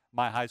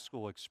my high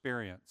school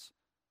experience.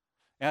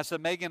 And I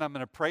said, Megan, I'm going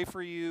to pray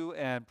for you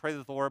and pray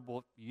that the Lord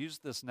will use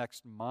this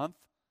next month.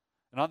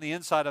 And on the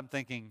inside, I'm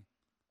thinking,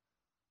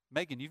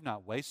 Megan, you've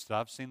not wasted.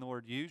 I've seen the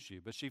Lord use you.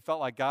 But she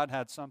felt like God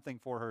had something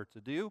for her to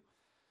do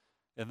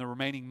in the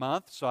remaining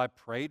month, so I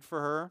prayed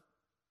for her.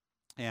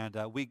 And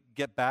we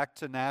get back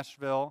to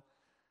Nashville.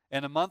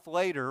 And a month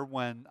later,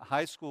 when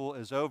high school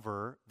is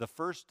over, the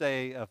first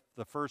day of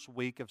the first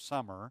week of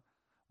summer,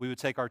 we would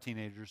take our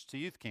teenagers to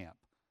youth camp.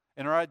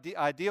 And our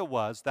idea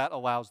was that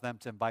allows them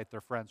to invite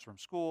their friends from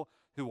school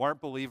who aren't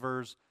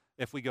believers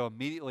if we go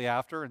immediately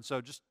after. And so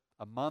just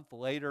a month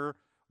later,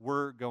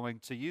 we're going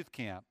to youth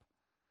camp.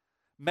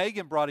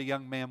 Megan brought a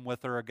young man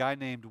with her, a guy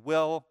named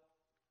Will,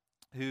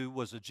 who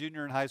was a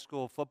junior in high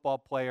school, football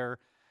player.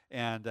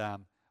 And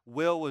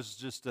Will was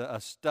just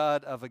a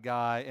stud of a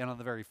guy. And on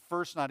the very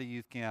first night of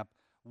youth camp,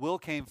 Will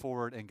came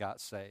forward and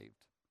got saved.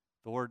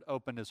 The Lord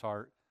opened his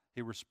heart.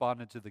 He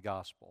responded to the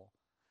gospel.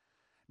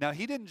 Now,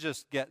 he didn't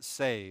just get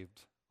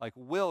saved. Like,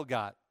 Will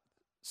got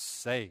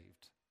saved.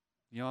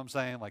 You know what I'm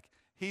saying? Like,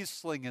 he's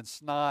slinging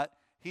snot.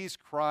 He's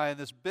crying.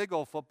 This big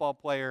old football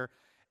player.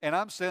 And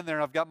I'm sitting there,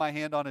 and I've got my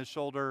hand on his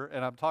shoulder,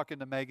 and I'm talking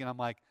to Megan. I'm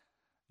like,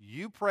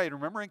 you prayed.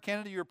 Remember in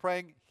Canada you were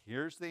praying?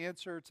 Here's the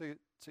answer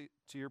to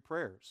your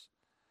prayers.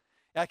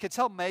 And I could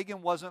tell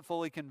Megan wasn't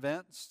fully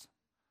convinced.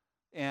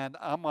 And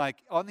I'm like,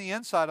 on the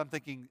inside, I'm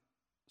thinking,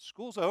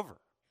 school's over.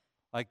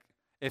 Like,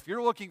 if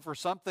you're looking for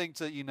something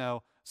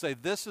to, say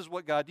this is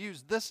what God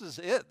used, this is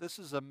it. This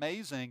is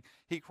amazing.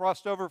 He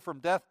crossed over from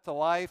death to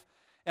life.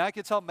 And I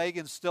could tell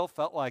Megan still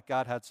felt like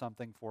God had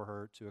something for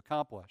her to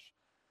accomplish.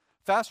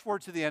 Fast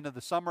forward to the end of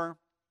the summer.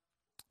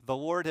 The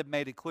Lord had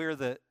made it clear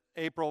that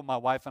April, my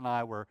wife and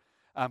I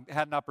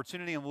had an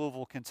opportunity in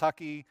Louisville,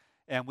 Kentucky,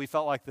 and we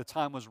felt like the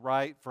time was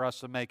right for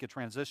us to make a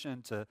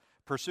transition to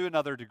pursue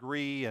another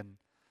degree. And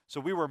so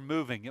we were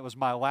moving. It was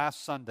my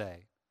last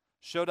Sunday.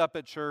 Showed up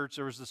at church.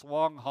 There was this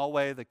long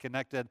hallway that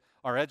connected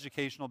our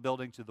educational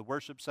building to the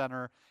worship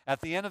center.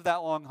 At the end of that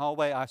long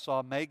hallway, I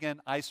saw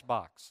Megan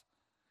Icebox,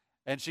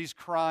 and she's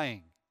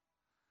crying.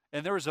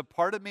 And there was a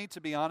part of me,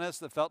 to be honest,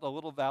 that felt a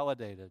little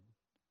validated.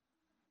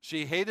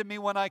 She hated me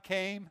when I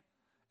came,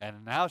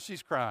 and now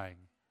she's crying.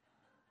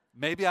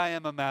 Maybe I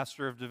am a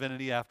master of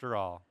divinity after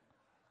all.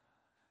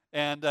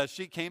 And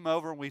she came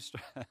over, and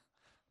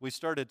we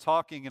started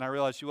talking, and I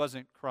realized she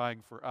wasn't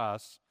crying for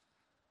us.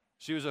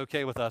 She was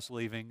okay with us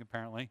leaving,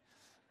 apparently.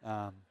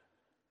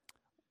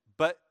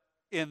 But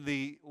in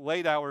the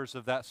late hours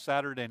of that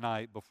Saturday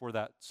night before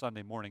that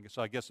Sunday morning,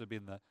 so I guess it would be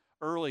in the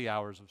early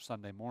hours of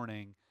Sunday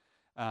morning,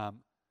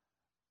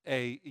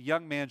 a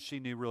young man she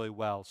knew really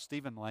well,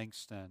 Stephen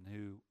Langston,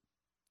 who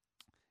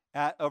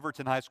at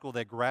Overton High School,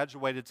 they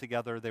graduated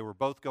together. They were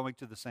both going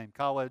to the same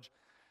college.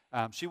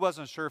 She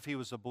wasn't sure if he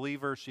was a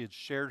believer. She had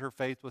shared her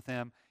faith with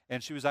him,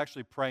 and she was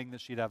actually praying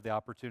that she'd have the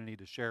opportunity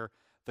to share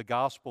the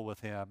gospel with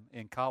him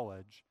in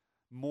college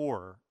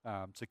more,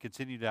 to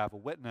continue to have a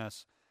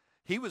witness.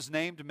 He was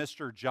named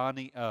Mr.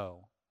 Johnny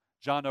O.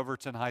 John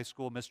Overton High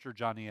School, Mr.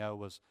 Johnny O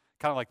was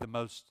kind of like the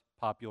most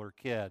popular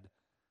kid.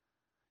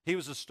 He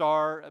was a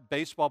star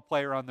baseball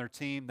player on their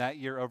team. That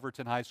year,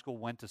 Overton High School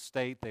went to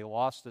state. They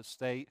lost at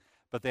state,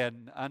 but they had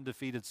an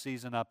undefeated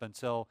season up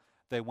until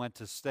they went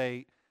to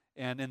state.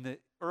 And in the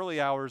early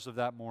hours of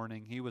that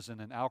morning, he was in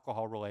an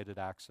alcohol-related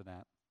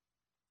accident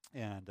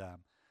and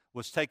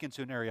was taken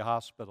to an area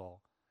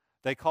hospital.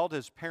 They called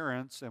his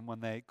parents, and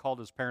when they called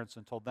his parents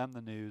and told them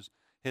the news,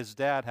 his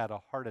dad had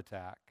a heart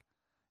attack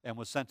and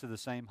was sent to the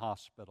same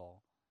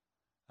hospital.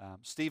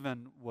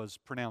 Stephen was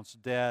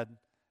pronounced dead.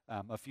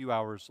 A few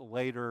hours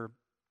later,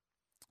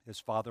 his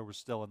father was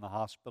still in the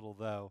hospital,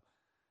 though,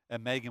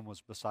 and Megan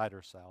was beside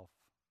herself.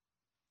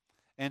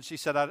 And she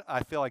said,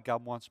 I feel like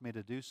God wants me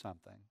to do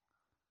something.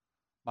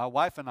 My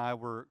wife and I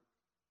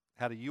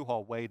had a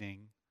U-Haul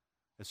waiting.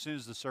 As soon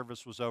as the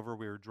service was over,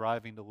 we were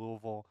driving to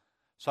Louisville.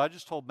 So I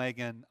just told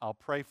Megan, I'll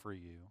pray for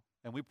you.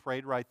 And we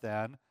prayed right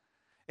then.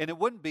 And it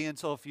wouldn't be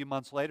until a few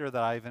months later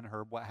that I even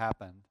heard what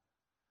happened.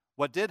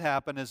 What did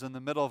happen is in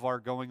the middle of our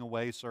going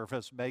away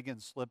service, Megan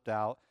slipped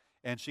out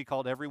and she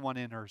called everyone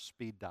in her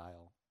speed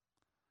dial.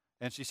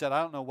 And she said,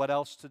 I don't know what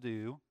else to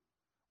do.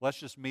 Let's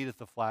just meet at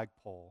the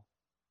flagpole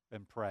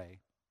and pray.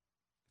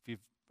 If you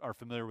are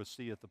familiar with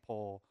See at the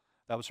Pole,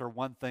 that was her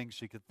one thing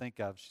she could think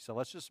of. She said,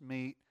 let's just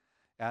meet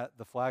at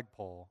the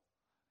flagpole.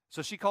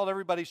 So she called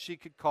everybody she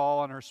could call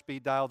on her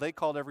speed dial. They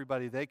called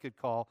everybody they could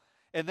call.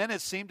 And then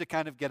it seemed to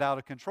kind of get out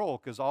of control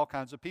because all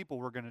kinds of people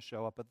were going to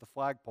show up at the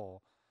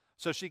flagpole.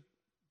 So she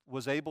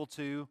was able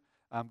to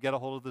get a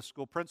hold of the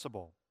school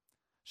principal.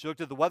 She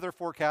looked at the weather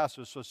forecast.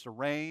 It was supposed to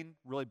rain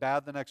really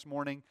bad the next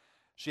morning.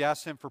 She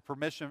asked him for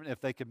permission if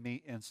they could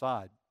meet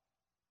inside.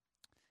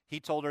 He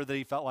told her that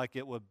he felt like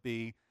it would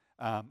be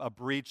a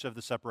breach of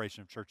the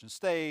separation of church and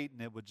state,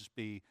 and it would just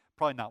be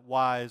probably not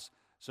wise,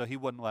 so he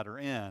wouldn't let her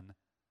in.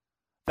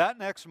 That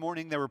next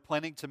morning, they were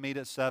planning to meet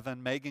at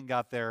 7. Megan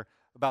got there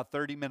about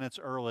 30 minutes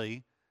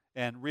early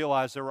and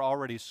realized there were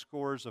already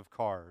scores of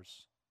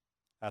cars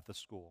at the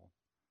school.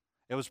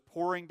 It was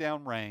pouring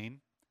down rain.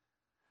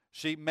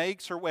 She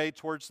makes her way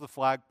towards the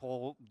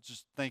flagpole,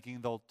 just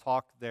thinking they'll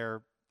talk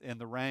there in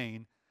the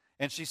rain.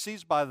 And she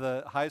sees by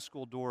the high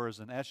school doors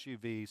an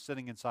SUV.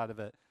 Sitting inside of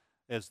it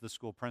is the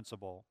school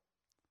principal.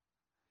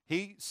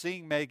 He,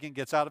 seeing Megan,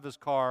 gets out of his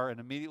car and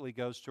immediately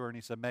goes to her and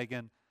he said,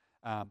 Megan,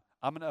 I'm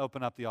going to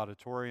open up the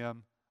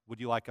auditorium. Would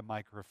you like a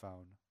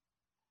microphone?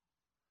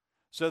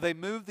 So they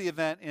moved the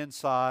event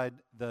inside.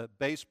 The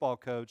baseball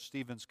coach,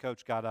 Stephen's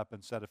coach, got up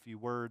and said a few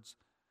words.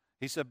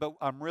 He said, but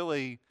I'm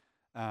really,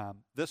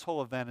 this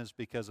whole event is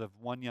because of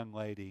one young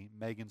lady,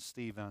 Megan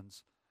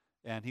Stevens,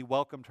 and he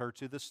welcomed her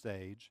to the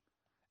stage.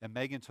 And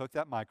Megan took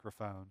that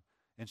microphone,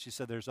 and she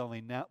said, there's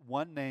only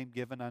one name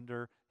given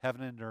under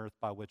heaven and earth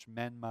by which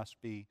men must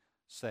be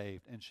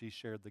saved. And she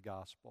shared the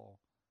gospel.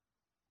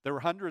 There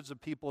were hundreds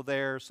of people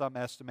there, some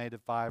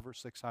estimated 500 or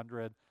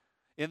 600.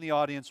 In the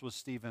audience was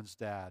Stephen's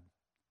dad,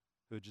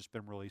 who had just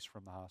been released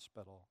from the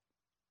hospital.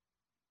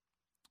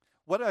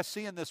 What I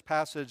see in this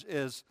passage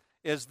is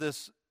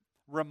this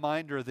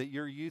reminder that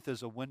your youth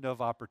is a window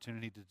of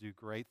opportunity to do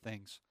great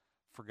things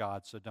for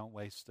God, so don't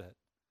waste it.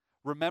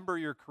 Remember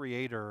your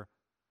Creator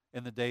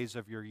in the days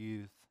of your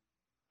youth.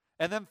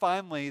 And then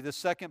finally, the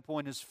second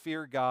point is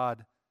fear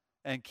God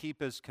and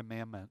keep His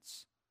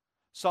commandments.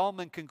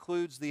 Solomon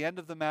concludes, the end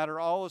of the matter,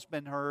 all has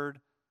been heard.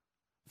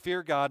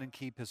 Fear God and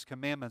keep His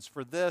commandments,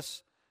 for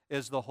this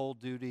is the whole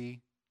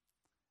duty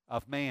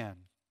of man.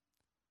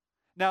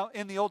 Now,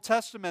 in the Old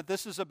Testament,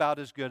 this is about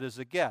as good as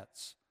it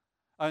gets.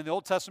 The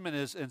Old Testament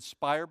is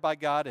inspired by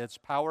God, it's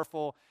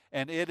powerful,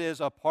 and it is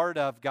a part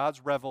of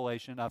God's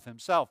revelation of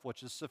Himself,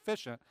 which is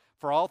sufficient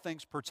for all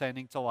things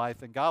pertaining to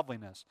life and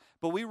godliness.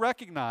 But we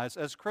recognize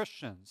as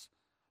Christians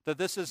that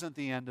this isn't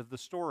the end of the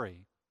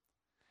story.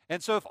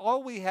 And so if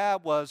all we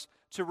had was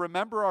to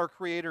remember our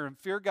Creator and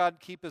fear God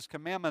and keep His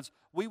commandments,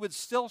 we would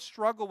still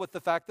struggle with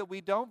the fact that we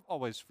don't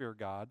always fear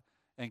God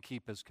and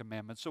keep His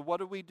commandments. So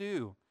what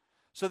do?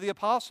 So the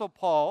Apostle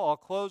Paul, I'll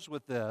close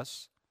with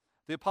this,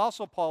 the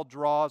Apostle Paul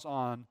draws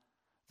on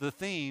the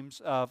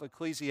themes of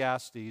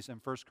Ecclesiastes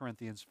in 1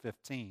 Corinthians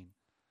 15.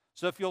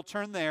 So if you'll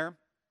turn there,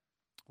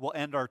 we'll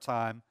end our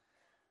time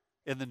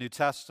in the New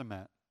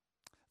Testament.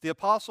 the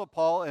Apostle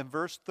Paul in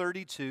verse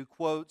 32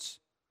 quotes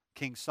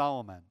King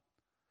Solomon.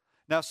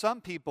 Now,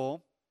 some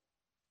people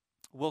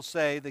will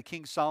say that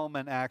King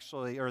Solomon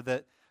actually, or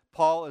that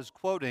Paul is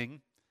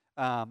quoting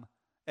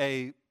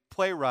a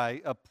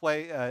playwright,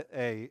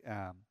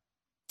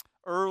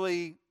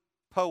 early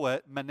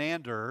poet,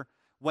 Menander,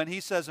 when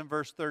he says in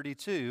verse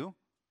 32,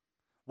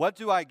 what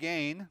do I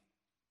gain?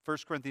 1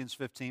 Corinthians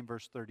 15,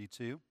 verse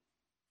 32.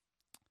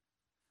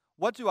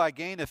 What do I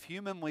gain if,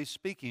 humanly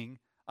speaking,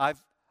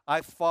 I've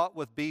fought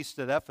with beasts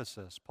at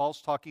Ephesus?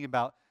 Paul's talking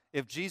about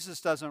if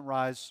Jesus doesn't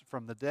rise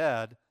from the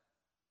dead,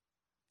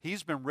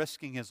 he's been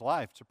risking his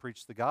life to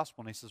preach the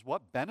gospel. And he says,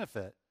 what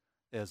benefit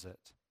is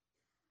it?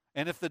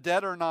 And if the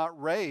dead are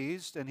not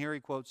raised, and here he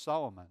quotes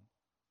Solomon.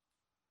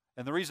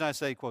 And the reason I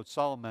say he quotes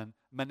Solomon,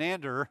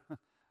 Menander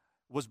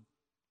was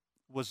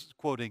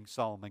quoting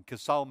Solomon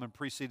because Solomon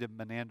preceded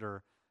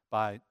Menander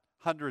by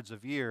hundreds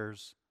of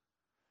years.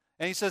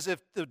 And he says,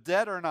 if the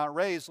dead are not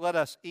raised, let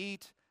us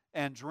eat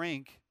and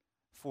drink,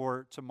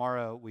 for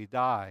tomorrow we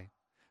die.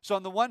 So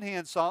on the one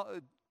hand,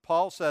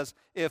 Paul says,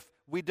 if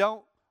we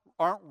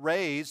aren't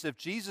raised, if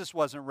Jesus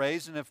wasn't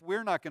raised, and if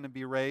we're not going to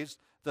be raised,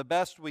 the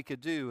best we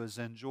could do is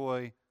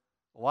enjoy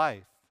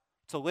life,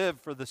 to live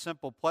for the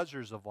simple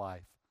pleasures of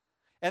life.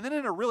 And then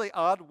in a really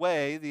odd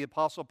way, the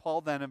Apostle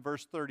Paul then in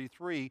verse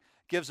 33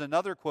 gives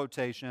another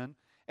quotation,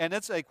 and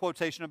it's a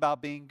quotation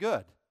about being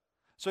good.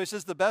 So he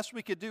says the best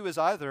we could do is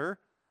either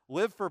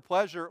live for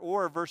pleasure,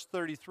 or verse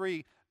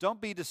 33,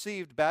 don't be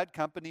deceived, bad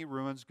company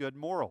ruins good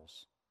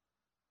morals.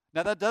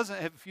 Now that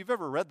doesn't, if you've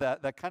ever read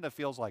that, that kind of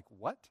feels like,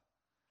 what?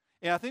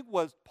 And I think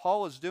what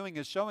Paul is doing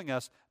is showing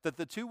us that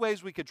the two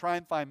ways we could try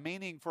and find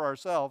meaning for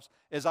ourselves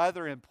is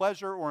either in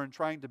pleasure or in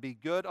trying to be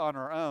good on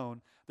our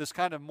own, this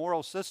kind of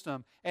moral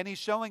system. And he's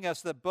showing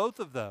us that both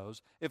of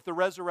those, if the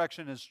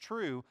resurrection is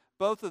true,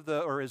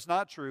 or is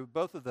not true,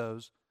 both of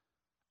those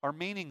are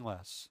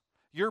meaningless.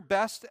 Your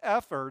best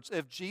efforts,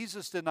 if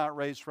Jesus did not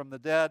raise from the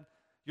dead,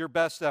 your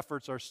best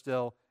efforts are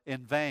still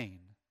in vain.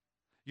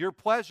 Your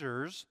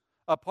pleasures,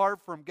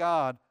 apart from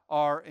God,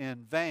 are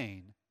in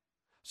vain.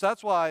 So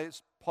that's why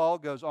Paul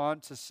goes on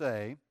to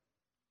say,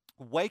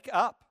 wake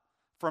up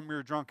from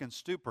your drunken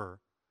stupor,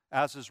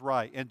 as is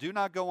right, and do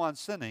not go on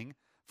sinning,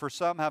 for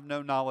some have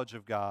no knowledge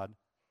of God.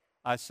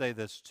 I say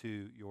this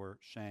to your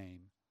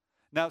shame.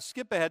 Now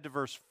skip ahead to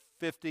verse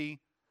 50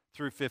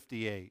 through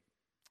 58.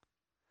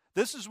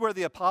 This is where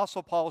the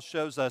Apostle Paul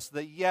shows us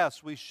that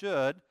yes, we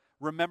should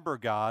remember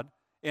God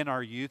in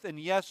our youth, and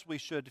yes, we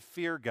should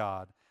fear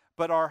God.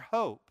 But our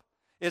hope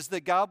is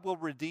that God will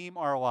redeem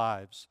our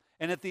lives.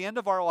 And at the end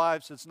of our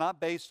lives, it's not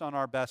based on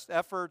our best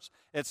efforts.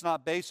 It's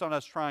not based on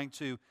us trying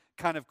to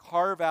kind of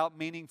carve out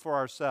meaning for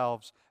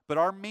ourselves. But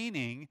our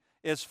meaning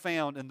is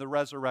found in the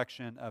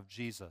resurrection of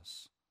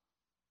Jesus.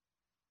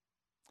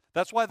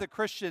 That's why the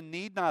Christian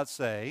need not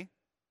say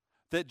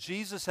that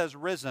Jesus has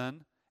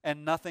risen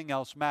and nothing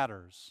else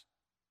matters.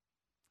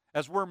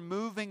 As we're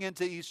moving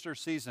into Easter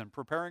season,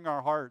 preparing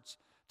our hearts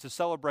to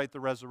celebrate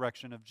the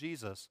resurrection of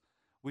Jesus,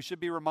 we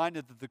should be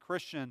reminded that the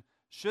Christian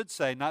should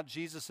say not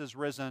Jesus is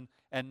risen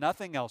and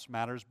nothing else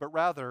matters, but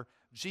rather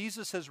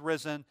Jesus has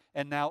risen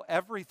and now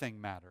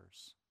everything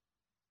matters.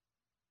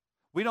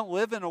 We don't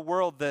live in a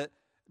world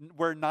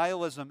where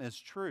nihilism is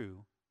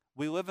true.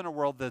 We live in a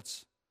world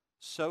that's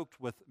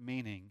soaked with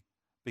meaning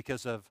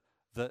because of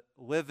the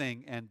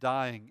living and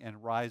dying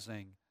and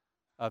rising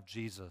of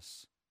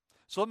Jesus.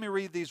 So let me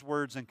read these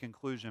words in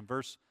conclusion,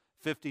 verse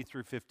 50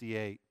 through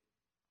 58.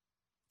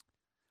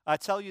 I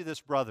tell you this,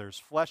 brothers,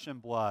 flesh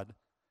and blood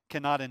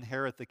cannot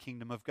inherit the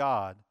kingdom of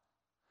God,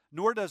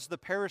 nor does the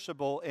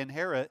perishable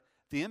inherit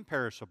the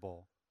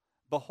imperishable.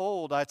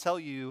 Behold, I tell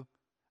you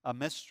a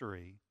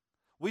mystery.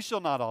 We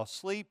shall not all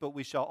sleep, but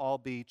we shall all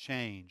be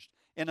changed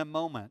in a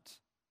moment,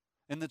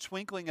 in the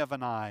twinkling of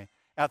an eye,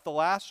 at the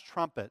last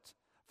trumpet.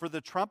 For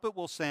the trumpet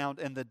will sound,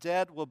 and the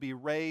dead will be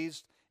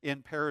raised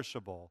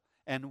imperishable,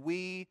 and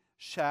we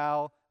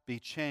shall be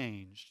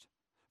changed.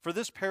 For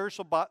this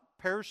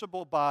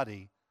perishable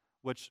body,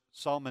 which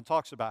Solomon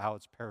talks about how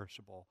it's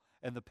perishable,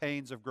 and the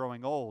pains of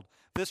growing old,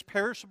 this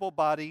perishable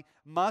body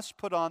must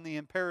put on the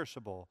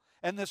imperishable,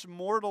 and this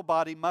mortal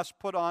body must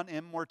put on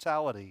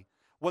immortality.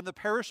 When the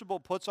perishable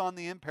puts on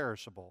the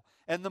imperishable,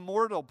 and the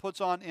mortal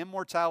puts on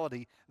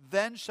immortality,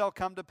 then shall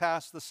come to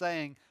pass the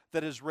saying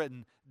that is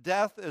written,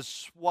 death is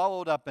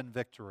swallowed up in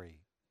victory.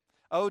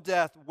 O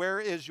death, where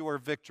is your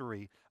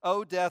victory?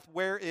 O death,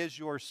 where is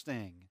your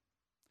sting?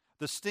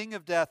 The sting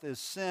of death is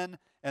sin,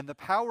 and the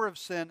power of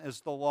sin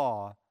is the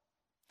law.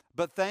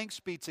 But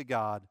thanks be to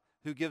God,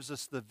 who gives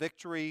us the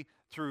victory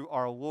through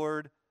our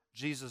Lord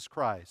Jesus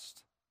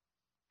Christ.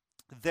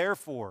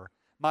 Therefore,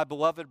 my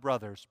beloved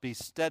brothers, be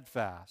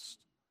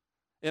steadfast,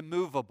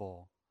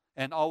 immovable,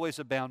 and always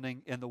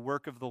abounding in the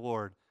work of the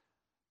Lord.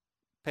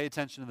 Pay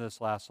attention to this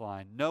last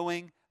line.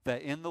 Knowing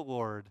that in the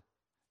Lord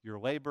your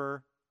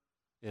labor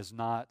is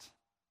not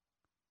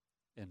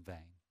in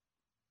vain.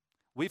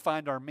 We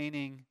find our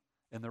meaning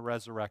in the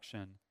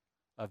resurrection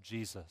of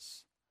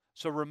Jesus.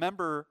 So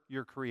remember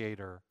your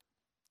Creator.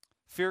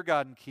 Fear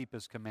God and keep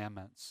His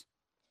commandments.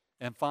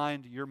 and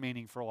find your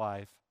meaning for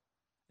life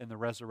in the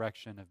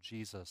resurrection of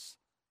Jesus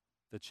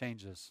that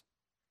changes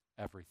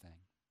everything.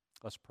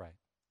 Let's pray.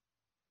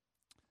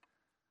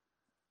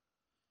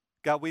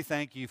 God, we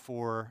thank you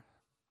for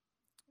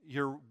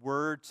your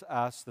word to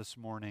us this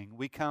morning.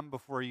 We come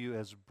before you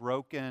as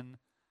broken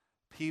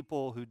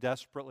people who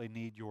desperately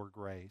need your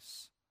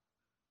grace.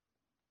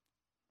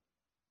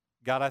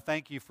 God, I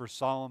thank you for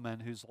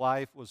Solomon, whose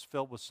life was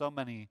filled with so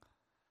many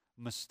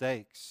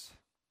mistakes.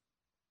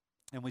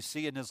 And we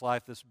see in his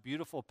life this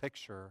beautiful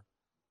picture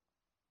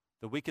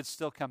that we could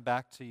still come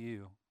back to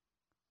you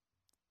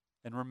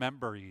and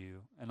remember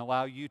you and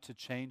allow you to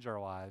change our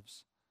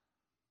lives.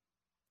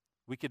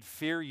 We could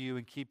fear you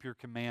and keep your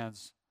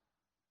commands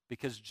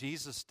because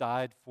Jesus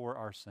died for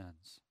our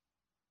sins.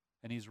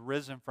 And he's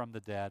risen from the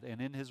dead.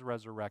 And in his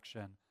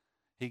resurrection,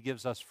 he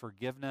gives us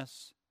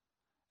forgiveness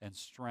and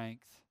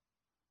strength.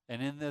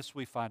 And in this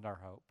we find our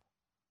hope.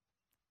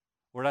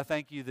 Lord, I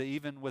thank you that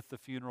even with the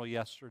funeral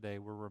yesterday,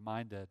 we're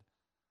reminded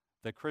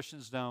that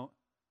Christians don't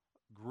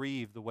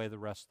grieve the way the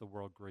rest of the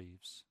world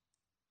grieves,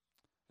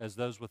 as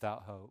those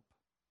without hope.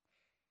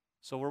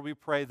 So Lord, we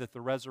pray that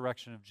the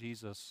resurrection of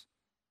Jesus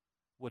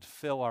would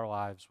fill our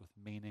lives with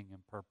meaning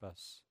and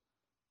purpose.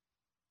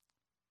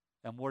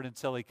 And Lord,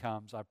 until he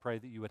comes, I pray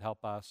that you would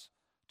help us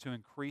to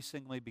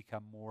increasingly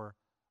become more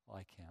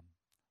like him.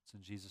 It's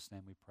in Jesus'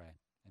 name we pray.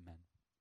 Amen.